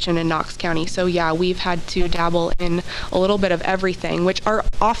operation in Knox County. So yeah, we've had to dabble in a little bit of everything, which our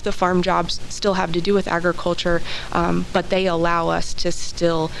off the farm jobs still have to do with agriculture, but they allow us to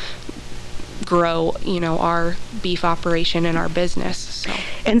still grow, our beef operation and our business. So.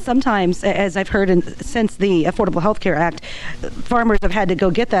 And sometimes, as I've heard since the Affordable Health Care Act, farmers have had to go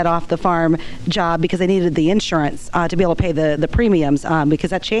get that off the farm job because they needed the insurance to be able to pay the premiums, because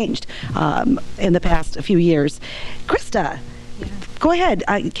that changed in the past few years. Krista, go ahead.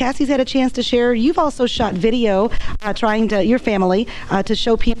 Cassie's had a chance to share. You've also shot video your family to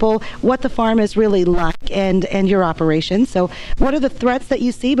show people what the farm is really like and your operation. So what are the threats that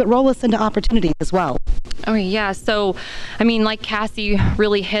you see, but roll us into opportunities as well? Oh, yeah. So, like Cassie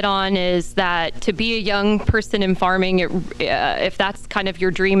really hit on, is that to be a young person in farming, if that's kind of your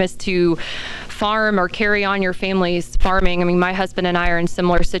dream, is to farm or carry on your family's farming. My husband and I are in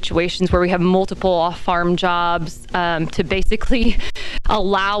similar situations where we have multiple off-farm jobs to basically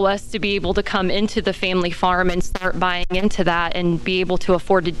allow us to be able to come into the family farm and start buying into that and be able to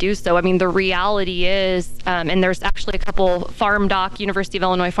afford to do so. The reality is, and there's actually a couple University of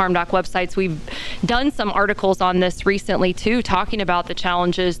Illinois Farm Doc websites. We've done some articles on this recently too, talking about the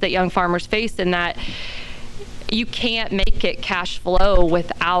challenges that young farmers face, and that you can't make it cash flow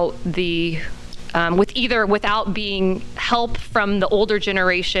without without being help from the older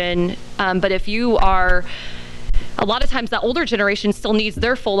generation. But if you are, a lot of times that older generation still needs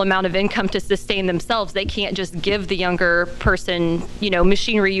their full amount of income to sustain themselves. They can't just give the younger person,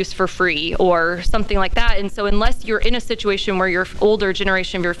 machinery use for free or something like that. And so unless you're in a situation where your older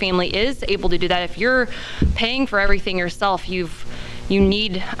generation of your family is able to do that, if you're paying for everything yourself, you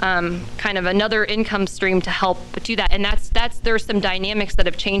need kind of another income stream to help do that. And there's some dynamics that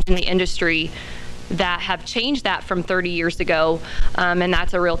have changed in the industry that have changed that from 30 years ago, and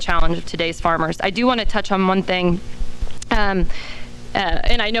that's a real challenge of today's farmers. I do want to touch on one thing, and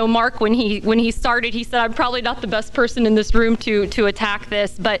I know Mark, when he started, he said I'm probably not the best person in this room to attack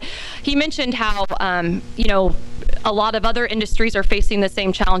this, but he mentioned how a lot of other industries are facing the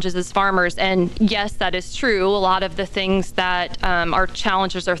same challenges as farmers, and yes, that is true. A lot of the things that are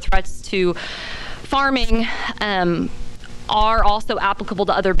challenges or threats to farming are also applicable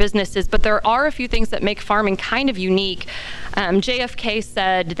to other businesses, but there are a few things that make farming kind of unique. JFK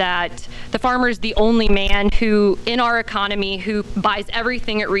said that the farmer is the only man who, in our economy, who buys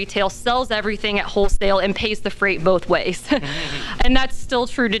everything at retail, sells everything at wholesale, and pays the freight both ways. And that's still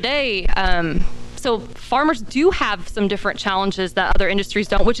true today. So farmers do have some different challenges that other industries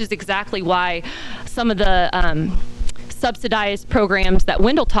don't, which is exactly why some of the subsidized programs that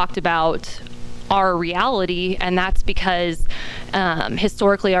Wendell talked about are a reality, and that's because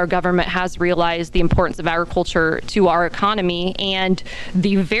historically our government has realized the importance of agriculture to our economy and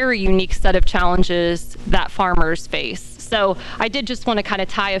the very unique set of challenges that farmers face. So I did just want to kind of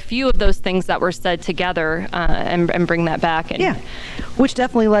tie a few of those things that were said together and bring that back. Yeah, which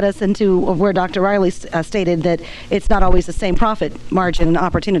definitely led us into where Dr. Riley stated that it's not always the same profit margin and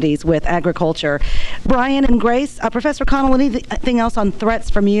opportunities with agriculture. Brian and Grace, Professor Connell, anything else on threats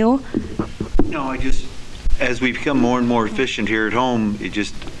from you? No, as we become more and more efficient here at home, it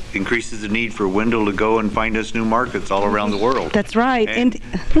just increases the need for Wendell to go and find us new markets all around the world. That's right. And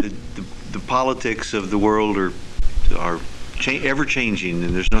the politics of the world are ever changing,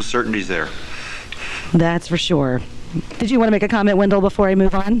 and there's no certainties there. That's for sure. Did you want to make a comment, Wendell, before I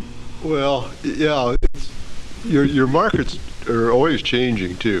move on? Well, yeah, your markets are always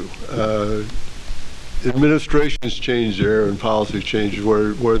changing too. Administrations change there, and policies change.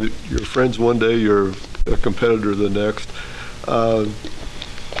 Where your friends one day, you're a competitor the next.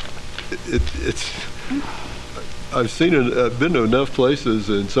 I've seen it. Been to enough places.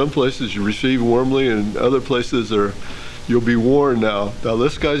 In some places you receive warmly, and other places you'll be warned now. Now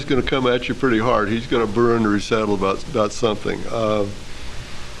this guy's going to come at you pretty hard. He's going to burn or resettle about something.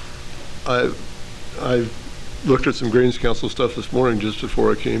 I looked at some Grains Council stuff this morning just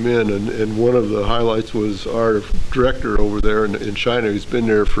before I came in, and one of the highlights was our director over there in China, who's been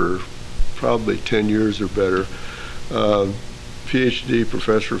there for probably 10 years or better, PhD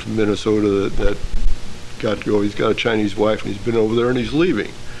professor from Minnesota that got to go. He's got a Chinese wife, and he's been over there, and he's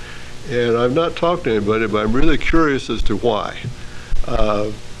leaving. And I've not talked to anybody, but I'm really curious as to why.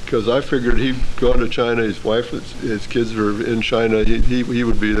 Because I figured he'd gone to China, his wife, his kids are in China, he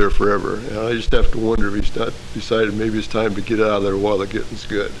would be there forever. And I just have to wonder if he's not decided maybe it's time to get out of there while the getting's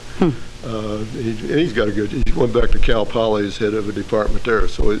good. He's got he went back to Cal Poly as head of a department there,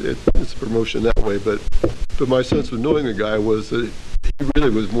 so it's a promotion that way. But my sense of knowing the guy was that he really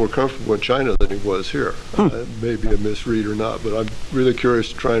was more comfortable in China than he was here. Maybe a misread or not, but I'm really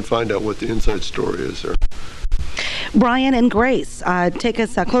curious to try and find out what the inside story is there. Brian and Grace,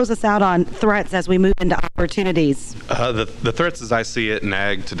 close us out on threats as we move into opportunities. The threats as I see it in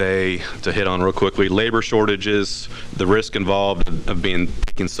ag today, to hit on real quickly, labor shortages, the risk involved of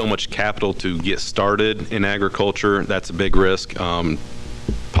taking so much capital to get started in agriculture, that's a big risk.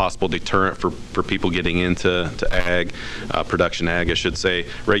 Possible deterrent for people getting into ag, production ag, I should say,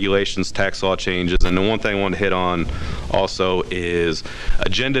 regulations, tax law changes. And the one thing I want to hit on also is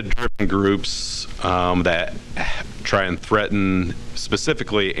agenda-driven groups that try and threaten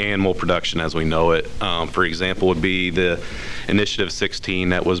specifically animal production as we know it. For example, would be the Initiative 16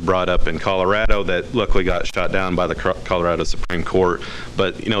 that was brought up in Colorado that luckily got shot down by the Colorado Supreme Court.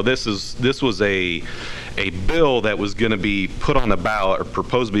 But this was a bill that was going to be put on the ballot, or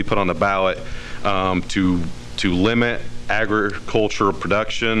proposed to be put on the ballot, to limit agricultural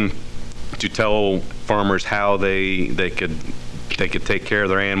production, to tell farmers how they could take care of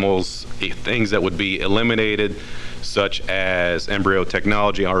their animals, things that would be eliminated, such as embryo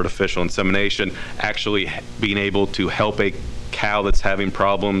technology, artificial insemination, actually being able to help a cow that's having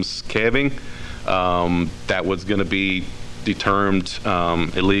problems calving. That was going to be determined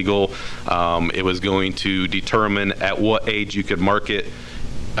illegal. It was going to determine at what age you could market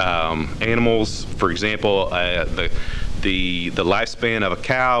animals. For example, the lifespan of a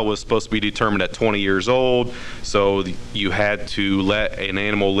cow was supposed to be determined at 20 years old, so you had to let an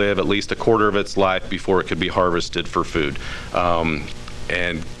animal live at least a quarter of its life before it could be harvested for food.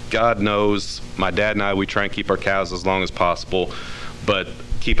 And God knows, my dad and I, we try and keep our cows as long as possible, but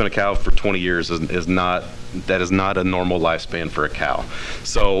keeping a cow for 20 years is not a normal lifespan for a cow.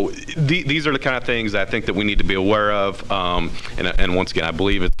 So these are the kind of things I think that we need to be aware of. And once again, I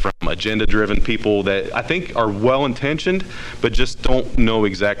believe it's from agenda-driven people that I think are well-intentioned, but just don't know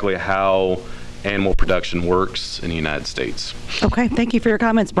exactly how animal production works in the United States. Okay, thank you for your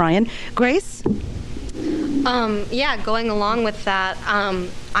comments, Brian. Grace? Yeah, going along with that,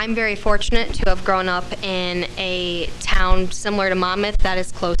 I'm very fortunate to have grown up in a town similar to Monmouth that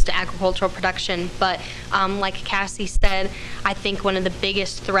is close to agricultural production. But like Cassie said, I think one of the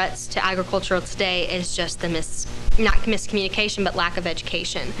biggest threats to agriculture today is just the not miscommunication, but lack of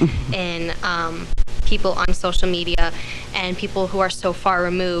education in people on social media and people who are so far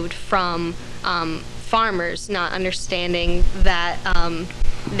removed from farmers, not understanding that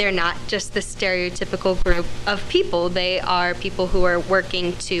they're not just the stereotypical group of people. They are people who are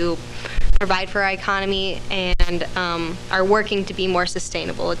working to provide for our economy and are working to be more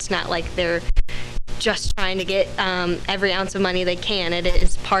sustainable. It's not like they're just trying to get every ounce of money they can. It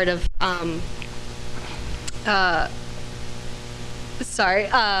is part of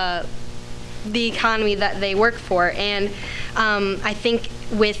the economy that they work for. And I think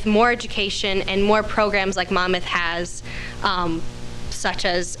with more education and more programs like Monmouth has, such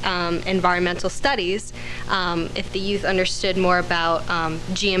as environmental studies, if the youth understood more about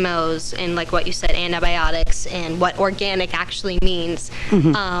GMOs and, like what you said, antibiotics and what organic actually means,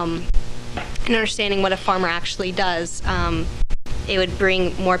 and understanding what a farmer actually does, it would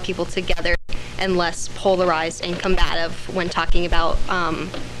bring more people together and less polarized and combative when talking about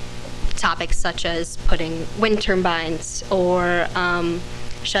topics such as putting wind turbines or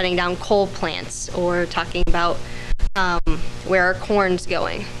shutting down coal plants or talking about where our corn's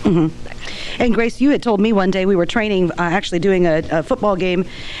going. And Grace, you had told me one day, we were training, actually doing a football game,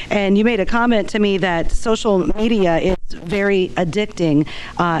 and you made a comment to me that social media is very addicting,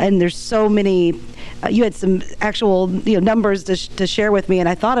 and there's so many, you had some actual numbers to share with me, and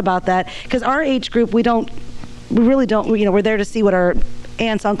I thought about that, because our age group, we really don't, we're there to see what our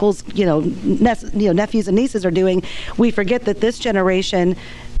aunts, uncles, nephews and nieces are doing. We forget that this generation,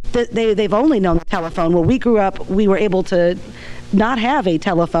 they've only known the telephone. When we grew up, we were able to not have a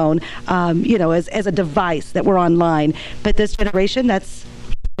telephone, as a device that we're online. But this generation, that's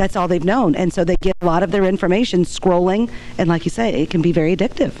all they've known. And so they get a lot of their information scrolling. And like you say, it can be very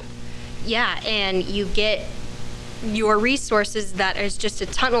addictive. Yeah, and you get your resources that is just a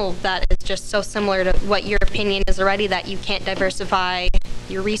tunnel that is just so similar to what your opinion is already, that you can't diversify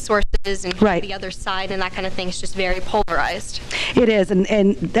your resources and the other side and that kind of thing. Is just very polarized. It is,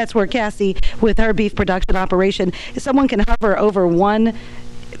 and that's where Cassie, with her beef production operation, someone can hover over one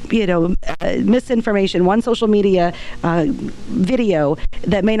misinformation, one social media video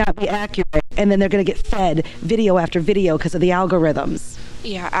that may not be accurate, and then they're going to get fed video after video because of the algorithms.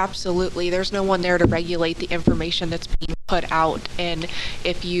 Yeah, absolutely. There's no one there to regulate the information that's being put out. And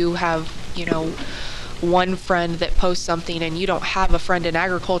if you have, one friend that posts something and you don't have a friend in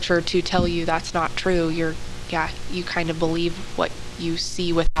agriculture to tell you that's not true, you kind of believe what you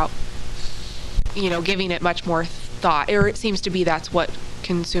see without, giving it much more thought. Or it seems to be that's what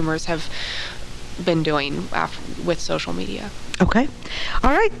consumers have been doing with social media. Okay.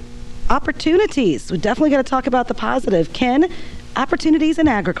 All right. Opportunities. We definitely got to talk about the positive. Ken, opportunities in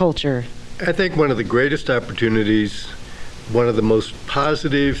agriculture. I think one of the greatest opportunities, one of the most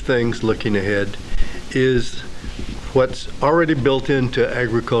positive things looking ahead, is what's already built into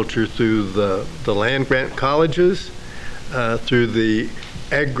agriculture through the land grant colleges, through the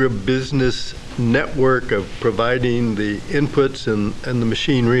agribusiness network of providing the inputs and the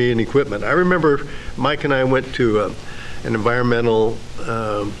machinery and equipment. I remember Mike and I went to an environmental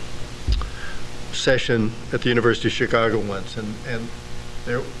session at the University of Chicago once, and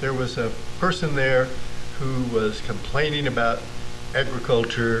there was a person there who was complaining about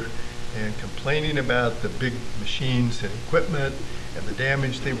agriculture and complaining about the big machines and equipment and the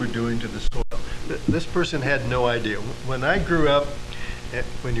damage they were doing to the soil. This person had no idea. When I grew up,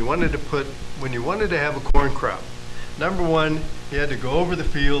 when you wanted to have a corn crop, number one, you had to go over the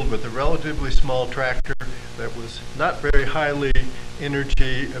field with a relatively small tractor that was not very highly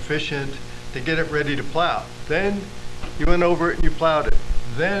energy efficient to get it ready to plow. Then you went over it and you plowed it.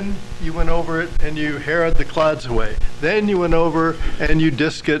 Then you went over it and you harrowed the clods away. Then you went over and you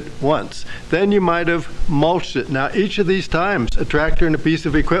disked it once. Then you might have mulched it. Now, each of these times, a tractor and a piece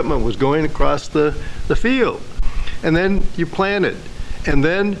of equipment was going across the field. And then you planted. And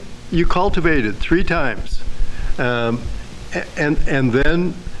then you cultivated 3 times. And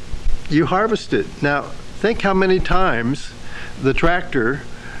then you harvested. Now, think how many times the tractor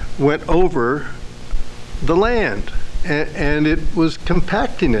went over the land. And it was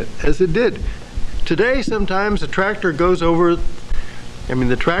compacting it as it did. Today, sometimes a tractor goes over,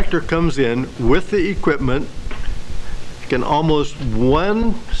 the tractor comes in with the equipment, can almost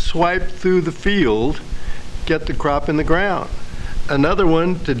one swipe through the field, get the crop in the ground. Another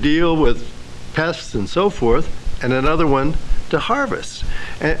one to deal with pests and so forth, and another one to harvest.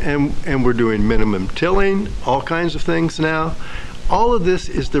 And we're doing minimum tilling, all kinds of things now. All of this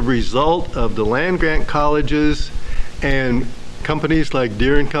is the result of the land grant colleges and companies like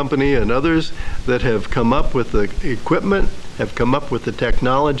Deere & Company and others that have come up with the equipment, have come up with the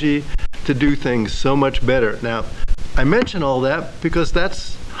technology to do things so much better. Now, I mention all that because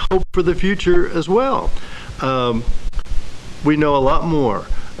that's hope for the future as well. We know a lot more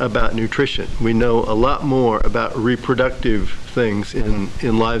about nutrition. We know a lot more about reproductive things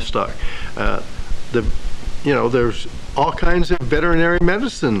in livestock. There's all kinds of veterinary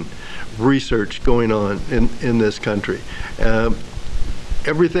medicine research going on in this country.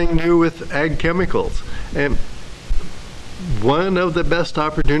 Everything new with ag chemicals. And one of the best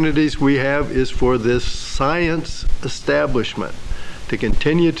opportunities we have is for this science establishment to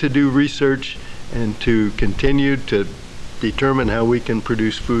continue to do research and to continue to determine how we can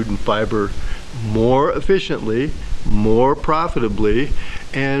produce food and fiber more efficiently, more profitably,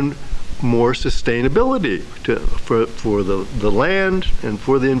 and more sustainability for the land and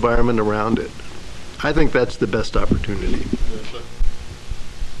for the environment around it. I think that's the best opportunity.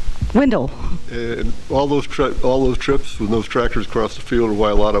 Wendell. All those trips with those tractors across the field are why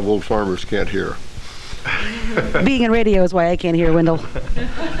a lot of old farmers can't hear. Being in radio is why I can't hear, Wendell.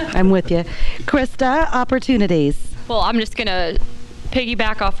 I'm with you. Krista, opportunities. Well, I'm just going to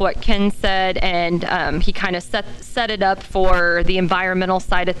piggyback off what Ken said, and he kind of set it up for the environmental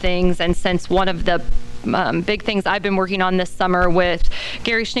side of things. And since one of the big things I've been working on this summer with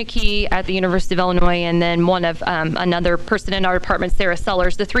Gary Schnicke at the University of Illinois, and then one of another person in our department, Sarah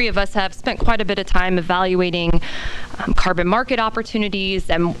Sellers, the three of us have spent quite a bit of time evaluating carbon market opportunities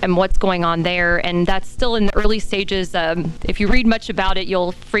and what's going on there. And that's still in the early stages. If you read much about it,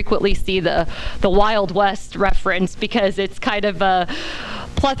 you'll frequently see the Wild West reference, because it's kind of a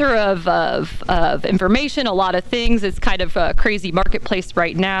plethora of information, a lot of things. It's kind of a crazy marketplace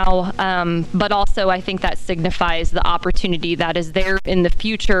right now. But also, I think that signifies the opportunity that is there in the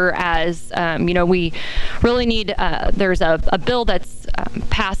future as, we really need, there's a bill that's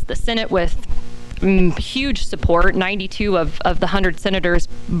passed the Senate with huge support. 92 of the 100 senators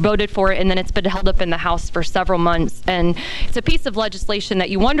voted for it, and then it's been held up in the House for several months. And it's a piece of legislation that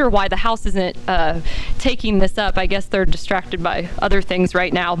you wonder why the House isn't taking this up. I guess they're distracted by other things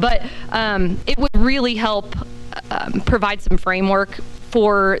right now. But it would really help provide some framework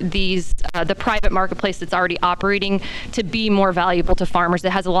for these the private marketplace that's already operating to be more valuable to farmers.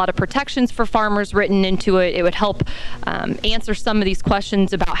 It has a lot of protections for farmers written into it. It would help answer some of these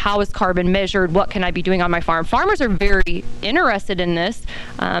questions about how is carbon measured, what can I be doing on my farm. Farmers are very interested in this.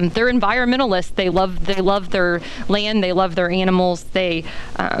 They're environmentalists. They love their land. They love their animals. They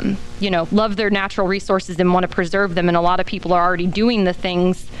love their natural resources and want to preserve them. And a lot of people are already doing the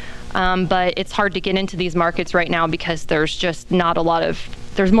things. But it's hard to get into these markets right now because there's just not a lot of,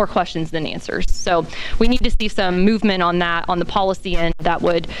 there's more questions than answers. So we need to see some movement on that, on the policy end, that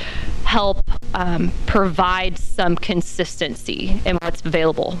would help provide some consistency in what's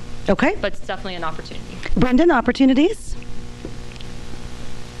available. Okay. But it's definitely an opportunity. Brendan, opportunities?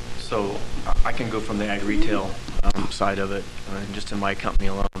 So I can go from the ag retail side of it, just in my company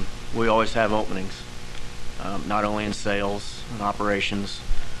alone. We always have openings, not only in sales and operations.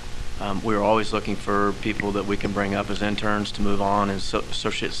 We're always looking for people that we can bring up as interns to move on as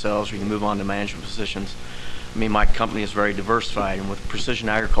associate sales, or you can move on to management positions. I mean, my company is very diversified, and with precision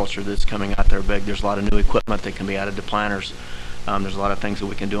agriculture that's coming out there big, there's a lot of new equipment that can be added to planters. There's a lot of things that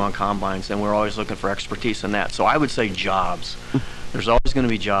we can do on combines, and we're always looking for expertise in that. So I would say jobs. There's always going to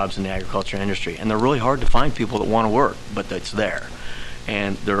be jobs in the agriculture industry, and they're really hard to find people that want to work, but it's there.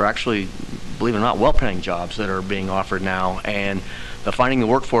 And there are actually, believe it or not, well-paying jobs that are being offered now, and finding the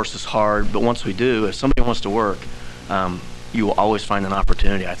workforce is hard, but once we do, if somebody wants to work, you will always find an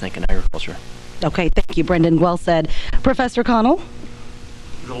opportunity, I think, in agriculture. Okay, thank you, Brendan. Well said. Professor Connell?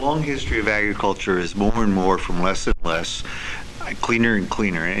 The long history of agriculture is more and more from less and less, cleaner and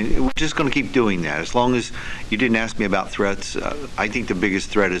cleaner, and we're just going to keep doing that. As long as you didn't ask me about threats, I think the biggest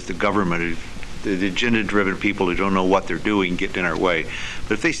threat is the government, the agenda-driven people who don't know what they're doing getting in our way.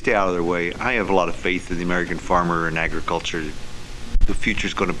 But if they stay out of their way, I have a lot of faith in the American farmer and agriculture. The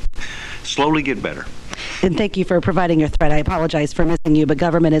future's going to slowly get better. And thank you for providing your threat. I apologize for missing you, but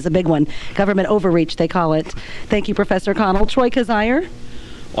government is a big one. Government overreach, they call it. Thank you, Professor Connell. Troy Kazire?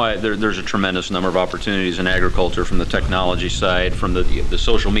 Well, there's a tremendous number of opportunities in agriculture, from the technology side, from the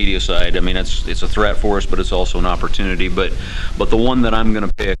social media side. I mean, it's a threat for us, but it's also an opportunity. But the one that I'm going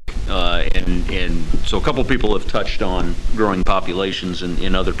to pick, and so a couple people have touched on growing populations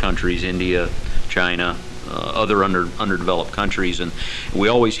in other countries, India, China, other underdeveloped countries, and we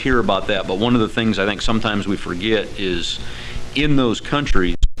always hear about that. But one of the things I think sometimes we forget is, in those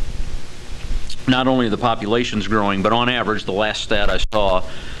countries, not only are the populations growing, but on average, the last stat I saw,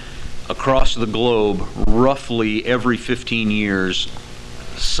 across the globe, roughly every 15 years,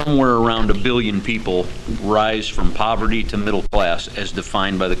 somewhere around 1 billion people rise from poverty to middle class as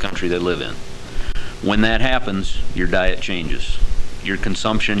defined by the country they live in. When that happens, your diet changes. Your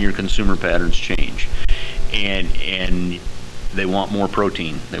consumption, your consumer patterns change. And they want more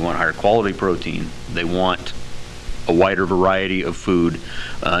protein. They want higher quality protein. They want a wider variety of food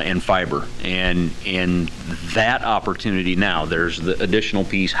and fiber, and that opportunity now, there's the additional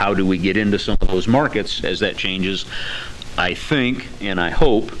piece, how do we get into some of those markets as that changes? I think and I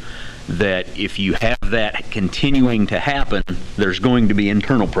hope that if you have that continuing to happen, there's going to be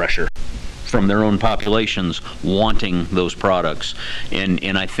internal pressure from their own populations wanting those products,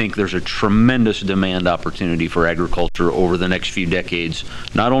 and I think there's a tremendous demand opportunity for agriculture over the next few decades,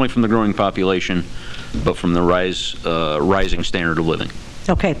 not only from the growing population, but from the rising standard of living.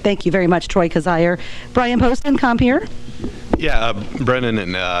 Okay, thank you very much, Troy Kazire. Brian Poston, Compeer. Yeah, Brendan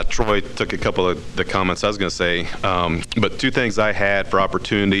and Troy took a couple of the comments I was going to say, but two things I had for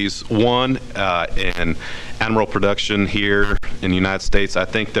opportunities. One, in animal production here in the United States, I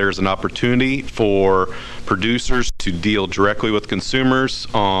think there's an opportunity for producers to deal directly with consumers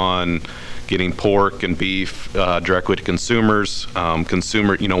on getting pork and beef directly to consumers.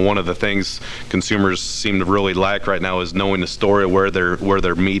 One of the things consumers seem to really like right now is knowing the story of where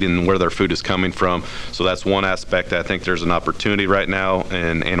their meat and where their food is coming from. So that's one aspect I think there's an opportunity right now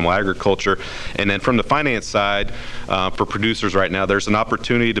in animal agriculture. And then from the finance side, for producers right now, there's an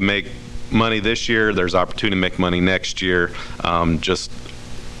opportunity to make money this year. There's opportunity to make money next year, just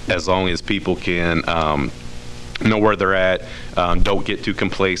as long as people can know where they're at, don't get too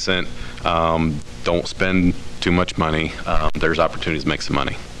complacent, don't spend too much money. There's opportunities to make some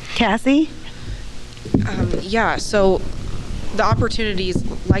money. Cassie? Yeah, so the opportunities,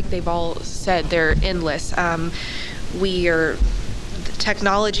 like they've all said, they're endless. The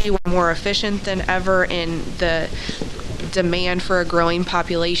technology, we're more efficient than ever in the demand for a growing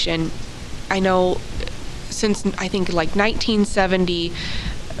population. I know since I think like 1970,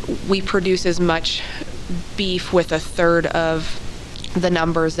 we produce as much beef with a third of the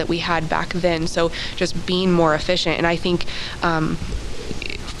numbers that we had back then. So just being more efficient. And I think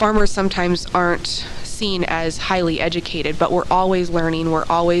farmers sometimes aren't seen as highly educated, but we're always learning. We're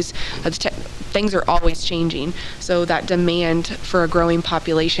always things are always changing. So that demand for a growing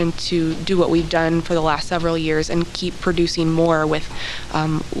population to do what we've done for the last several years and keep producing more with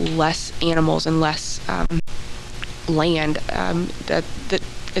less animals and less land, that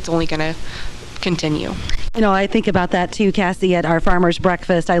it's only going to continue. You know, I think about that too, Cassie, at our farmers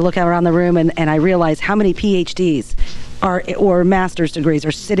breakfast. I look around the room and I realize how many PhDs or master's degrees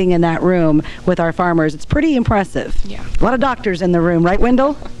are sitting in that room with our farmers. It's pretty impressive. Yeah. A lot of doctors in the room, right,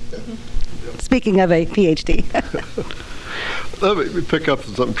 Wendell? Speaking of a PhD. Let me pick up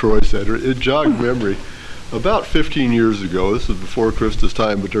on something Troy said. It jogged memory. About 15 years ago, this is before Krista's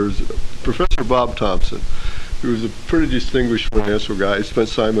time, but there was Professor Bob Thompson, who was a pretty distinguished financial guy. He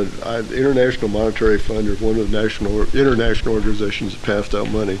spent time at the International Monetary Fund, or one of the international organizations that passed out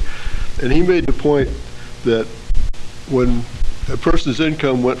money. And he made the point that when a person's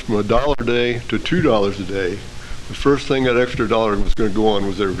income went from $1 a day to $2 a day, the first thing that extra dollar was going to go on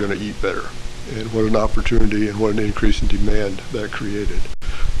was they were going to eat better. And what an opportunity and what an increase in demand that created.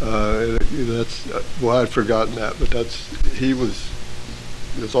 I'd forgotten that, but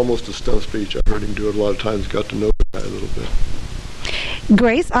it's almost a stump speech. I heard him do it a lot of times, got to know the guy a little bit.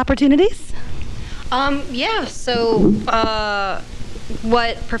 Grace, opportunities? Yeah, so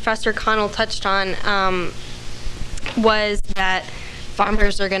what Professor Connell touched on was that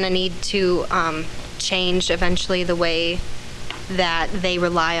farmers are going to need to change eventually the way that they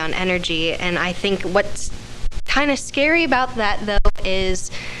rely on energy. And I think what's kind of scary about that, though, is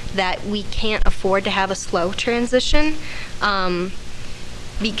that we can't afford to have a slow transition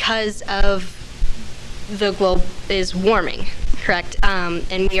because of the globe is warming, correct?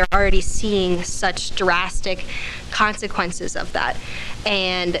 And we are already seeing such drastic consequences of that.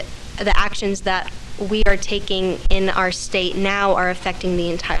 And the actions that we are taking in our state now are affecting the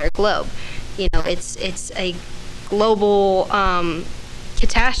entire globe. You know, it's a global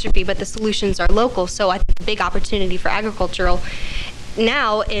catastrophe, but the solutions are local. So I think the big opportunity for agricultural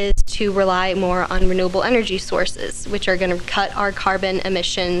now is to rely more on renewable energy sources, which are going to cut our carbon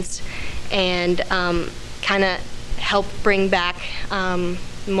emissions and kind of help bring back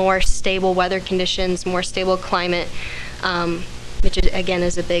more stable weather conditions, more stable climate, which again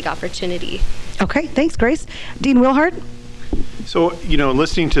is a big opportunity. Okay, thanks, Grace. Dean Wilhart? So, you know,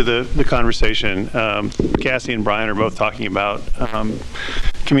 listening to the conversation, Cassie and Brian are both talking about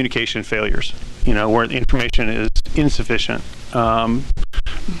communication failures, you know, where the information is insufficient.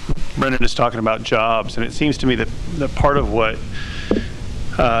 Brendan is talking about jobs, and it seems to me that part of what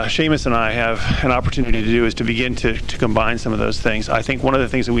Seamus and I have an opportunity to do is to begin to combine some of those things. I think one of the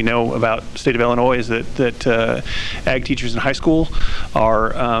things that we know about the state of Illinois is that ag teachers in high school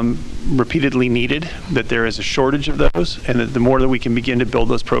are repeatedly needed, that there is a shortage of those, and that the more that we can begin to build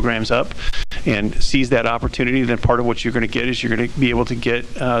those programs up and seize that opportunity, then part of what you're going to get is you're going to be able to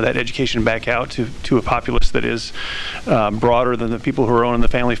get that education back out to a populace that is broader than the people who are owning the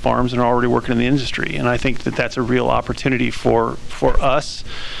family farms and are already working in the industry. And I think that that's a real opportunity for us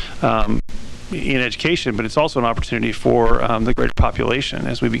in education, but it's also an opportunity for the greater population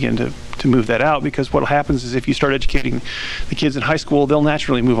as we begin to move that out, because what happens is if you start educating the kids in high school, they'll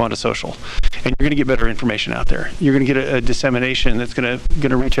naturally move on to social, and you're going to get better information out there. You're going to get a dissemination that's going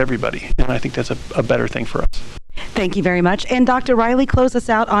to reach everybody, and I think that's a better thing for us. Thank you very much. And Dr. Riley, close us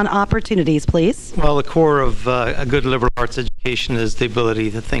out on opportunities, please. Well, the core of a good liberal arts education is the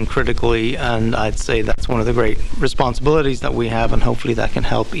ability to think critically, and I'd say that's one of the great responsibilities that we have, and hopefully that can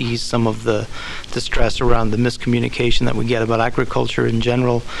help ease some of the stress around the miscommunication that we get about agriculture in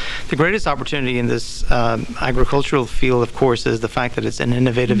general. The greatest opportunity in this agricultural field, of course, is the fact that it's an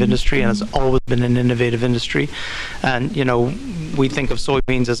innovative industry, and it's always been an innovative industry. And, you know, we think of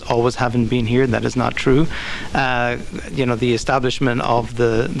soybeans as always having been here. That is not true. You know, the establishment of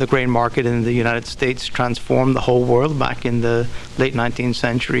the grain market in the United States transformed the whole world back in the late 19th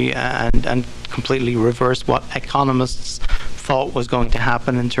century and completely reversed what economists thought was going to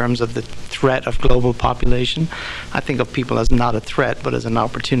happen in terms of the threat of global population. I think of people as not a threat, but as an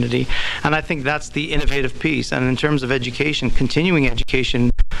opportunity. And I think that's the innovative piece. And in terms of education, continuing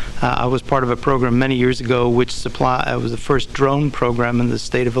education, I was part of a program many years ago which was the first drone program in the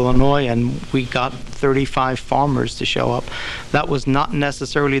state of Illinois, and we got 35 farmers to show up. That was not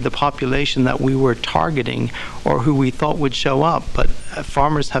necessarily the population that we were targeting or who we thought would show up, but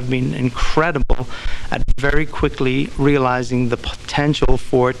farmers have been incredible at very quickly realizing the potential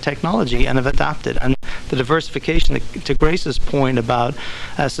for technology and have adapted. And the diversification, to Grace's point about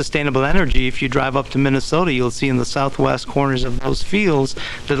sustainable energy, if you drive up to Minnesota, you'll see in the southwest corners of those fields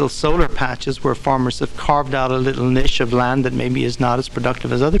little solar patches where farmers have carved out a little niche of land that maybe is not as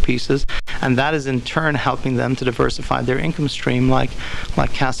productive as other pieces, and that is in turn helping them to diversify their income stream, like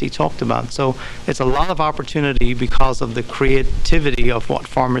Cassie talked about. So it's a lot of opportunity because of the creativity of what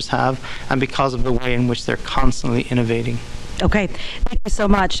farmers have and because of the way in which they're constantly innovating. Okay, thank you so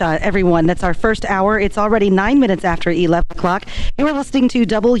much, everyone. That's our first hour. It's already 9 minutes after 11 o'clock. You are listening to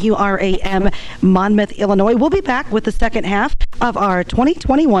WRAM Monmouth, Illinois. We'll be back with the second half of our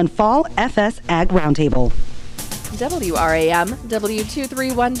 2021 Fall FS Ag Roundtable. WRAM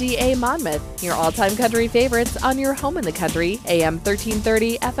W231DA Monmouth, your all-time country favorites on your home in the country, AM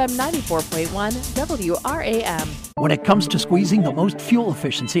 1330, FM 94.1, WRAM. When it comes to squeezing the most fuel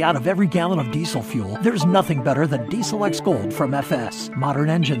efficiency out of every gallon of diesel fuel, there's nothing better than Diesel X Gold from FS. Modern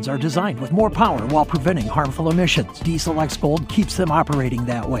engines are designed with more power while preventing harmful emissions. Diesel X Gold keeps them operating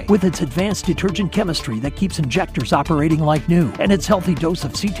that way with its advanced detergent chemistry that keeps injectors operating like new, and its healthy dose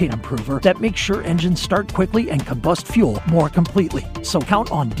of cetane improver that makes sure engines start quickly and combust fuel more completely. So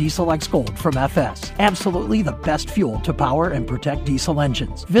count on Diesel X Gold from FS. Absolutely the best fuel to power and protect diesel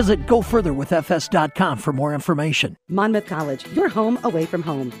engines. Visit GoFurtherWithFS.com for more information. Monmouth College, your home away from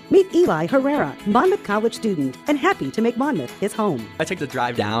home. Meet Eli Herrera, Monmouth College student, and happy to make Monmouth his home. I took the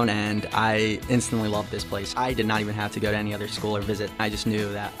drive down and I instantly loved this place. I did not even have to go to any other school or visit. I just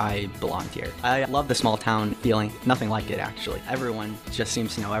knew that I belonged here. I love the small town feeling. Nothing like it, actually. Everyone just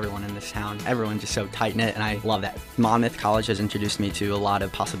seems to know everyone in this town. Everyone's just so tight-knit, and I love that. Monmouth College has introduced me to a lot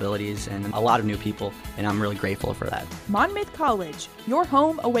of possibilities and a lot of new people, and I'm really grateful for that. Monmouth College, your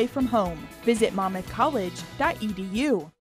home away from home. Visit monmouthcollege.edu.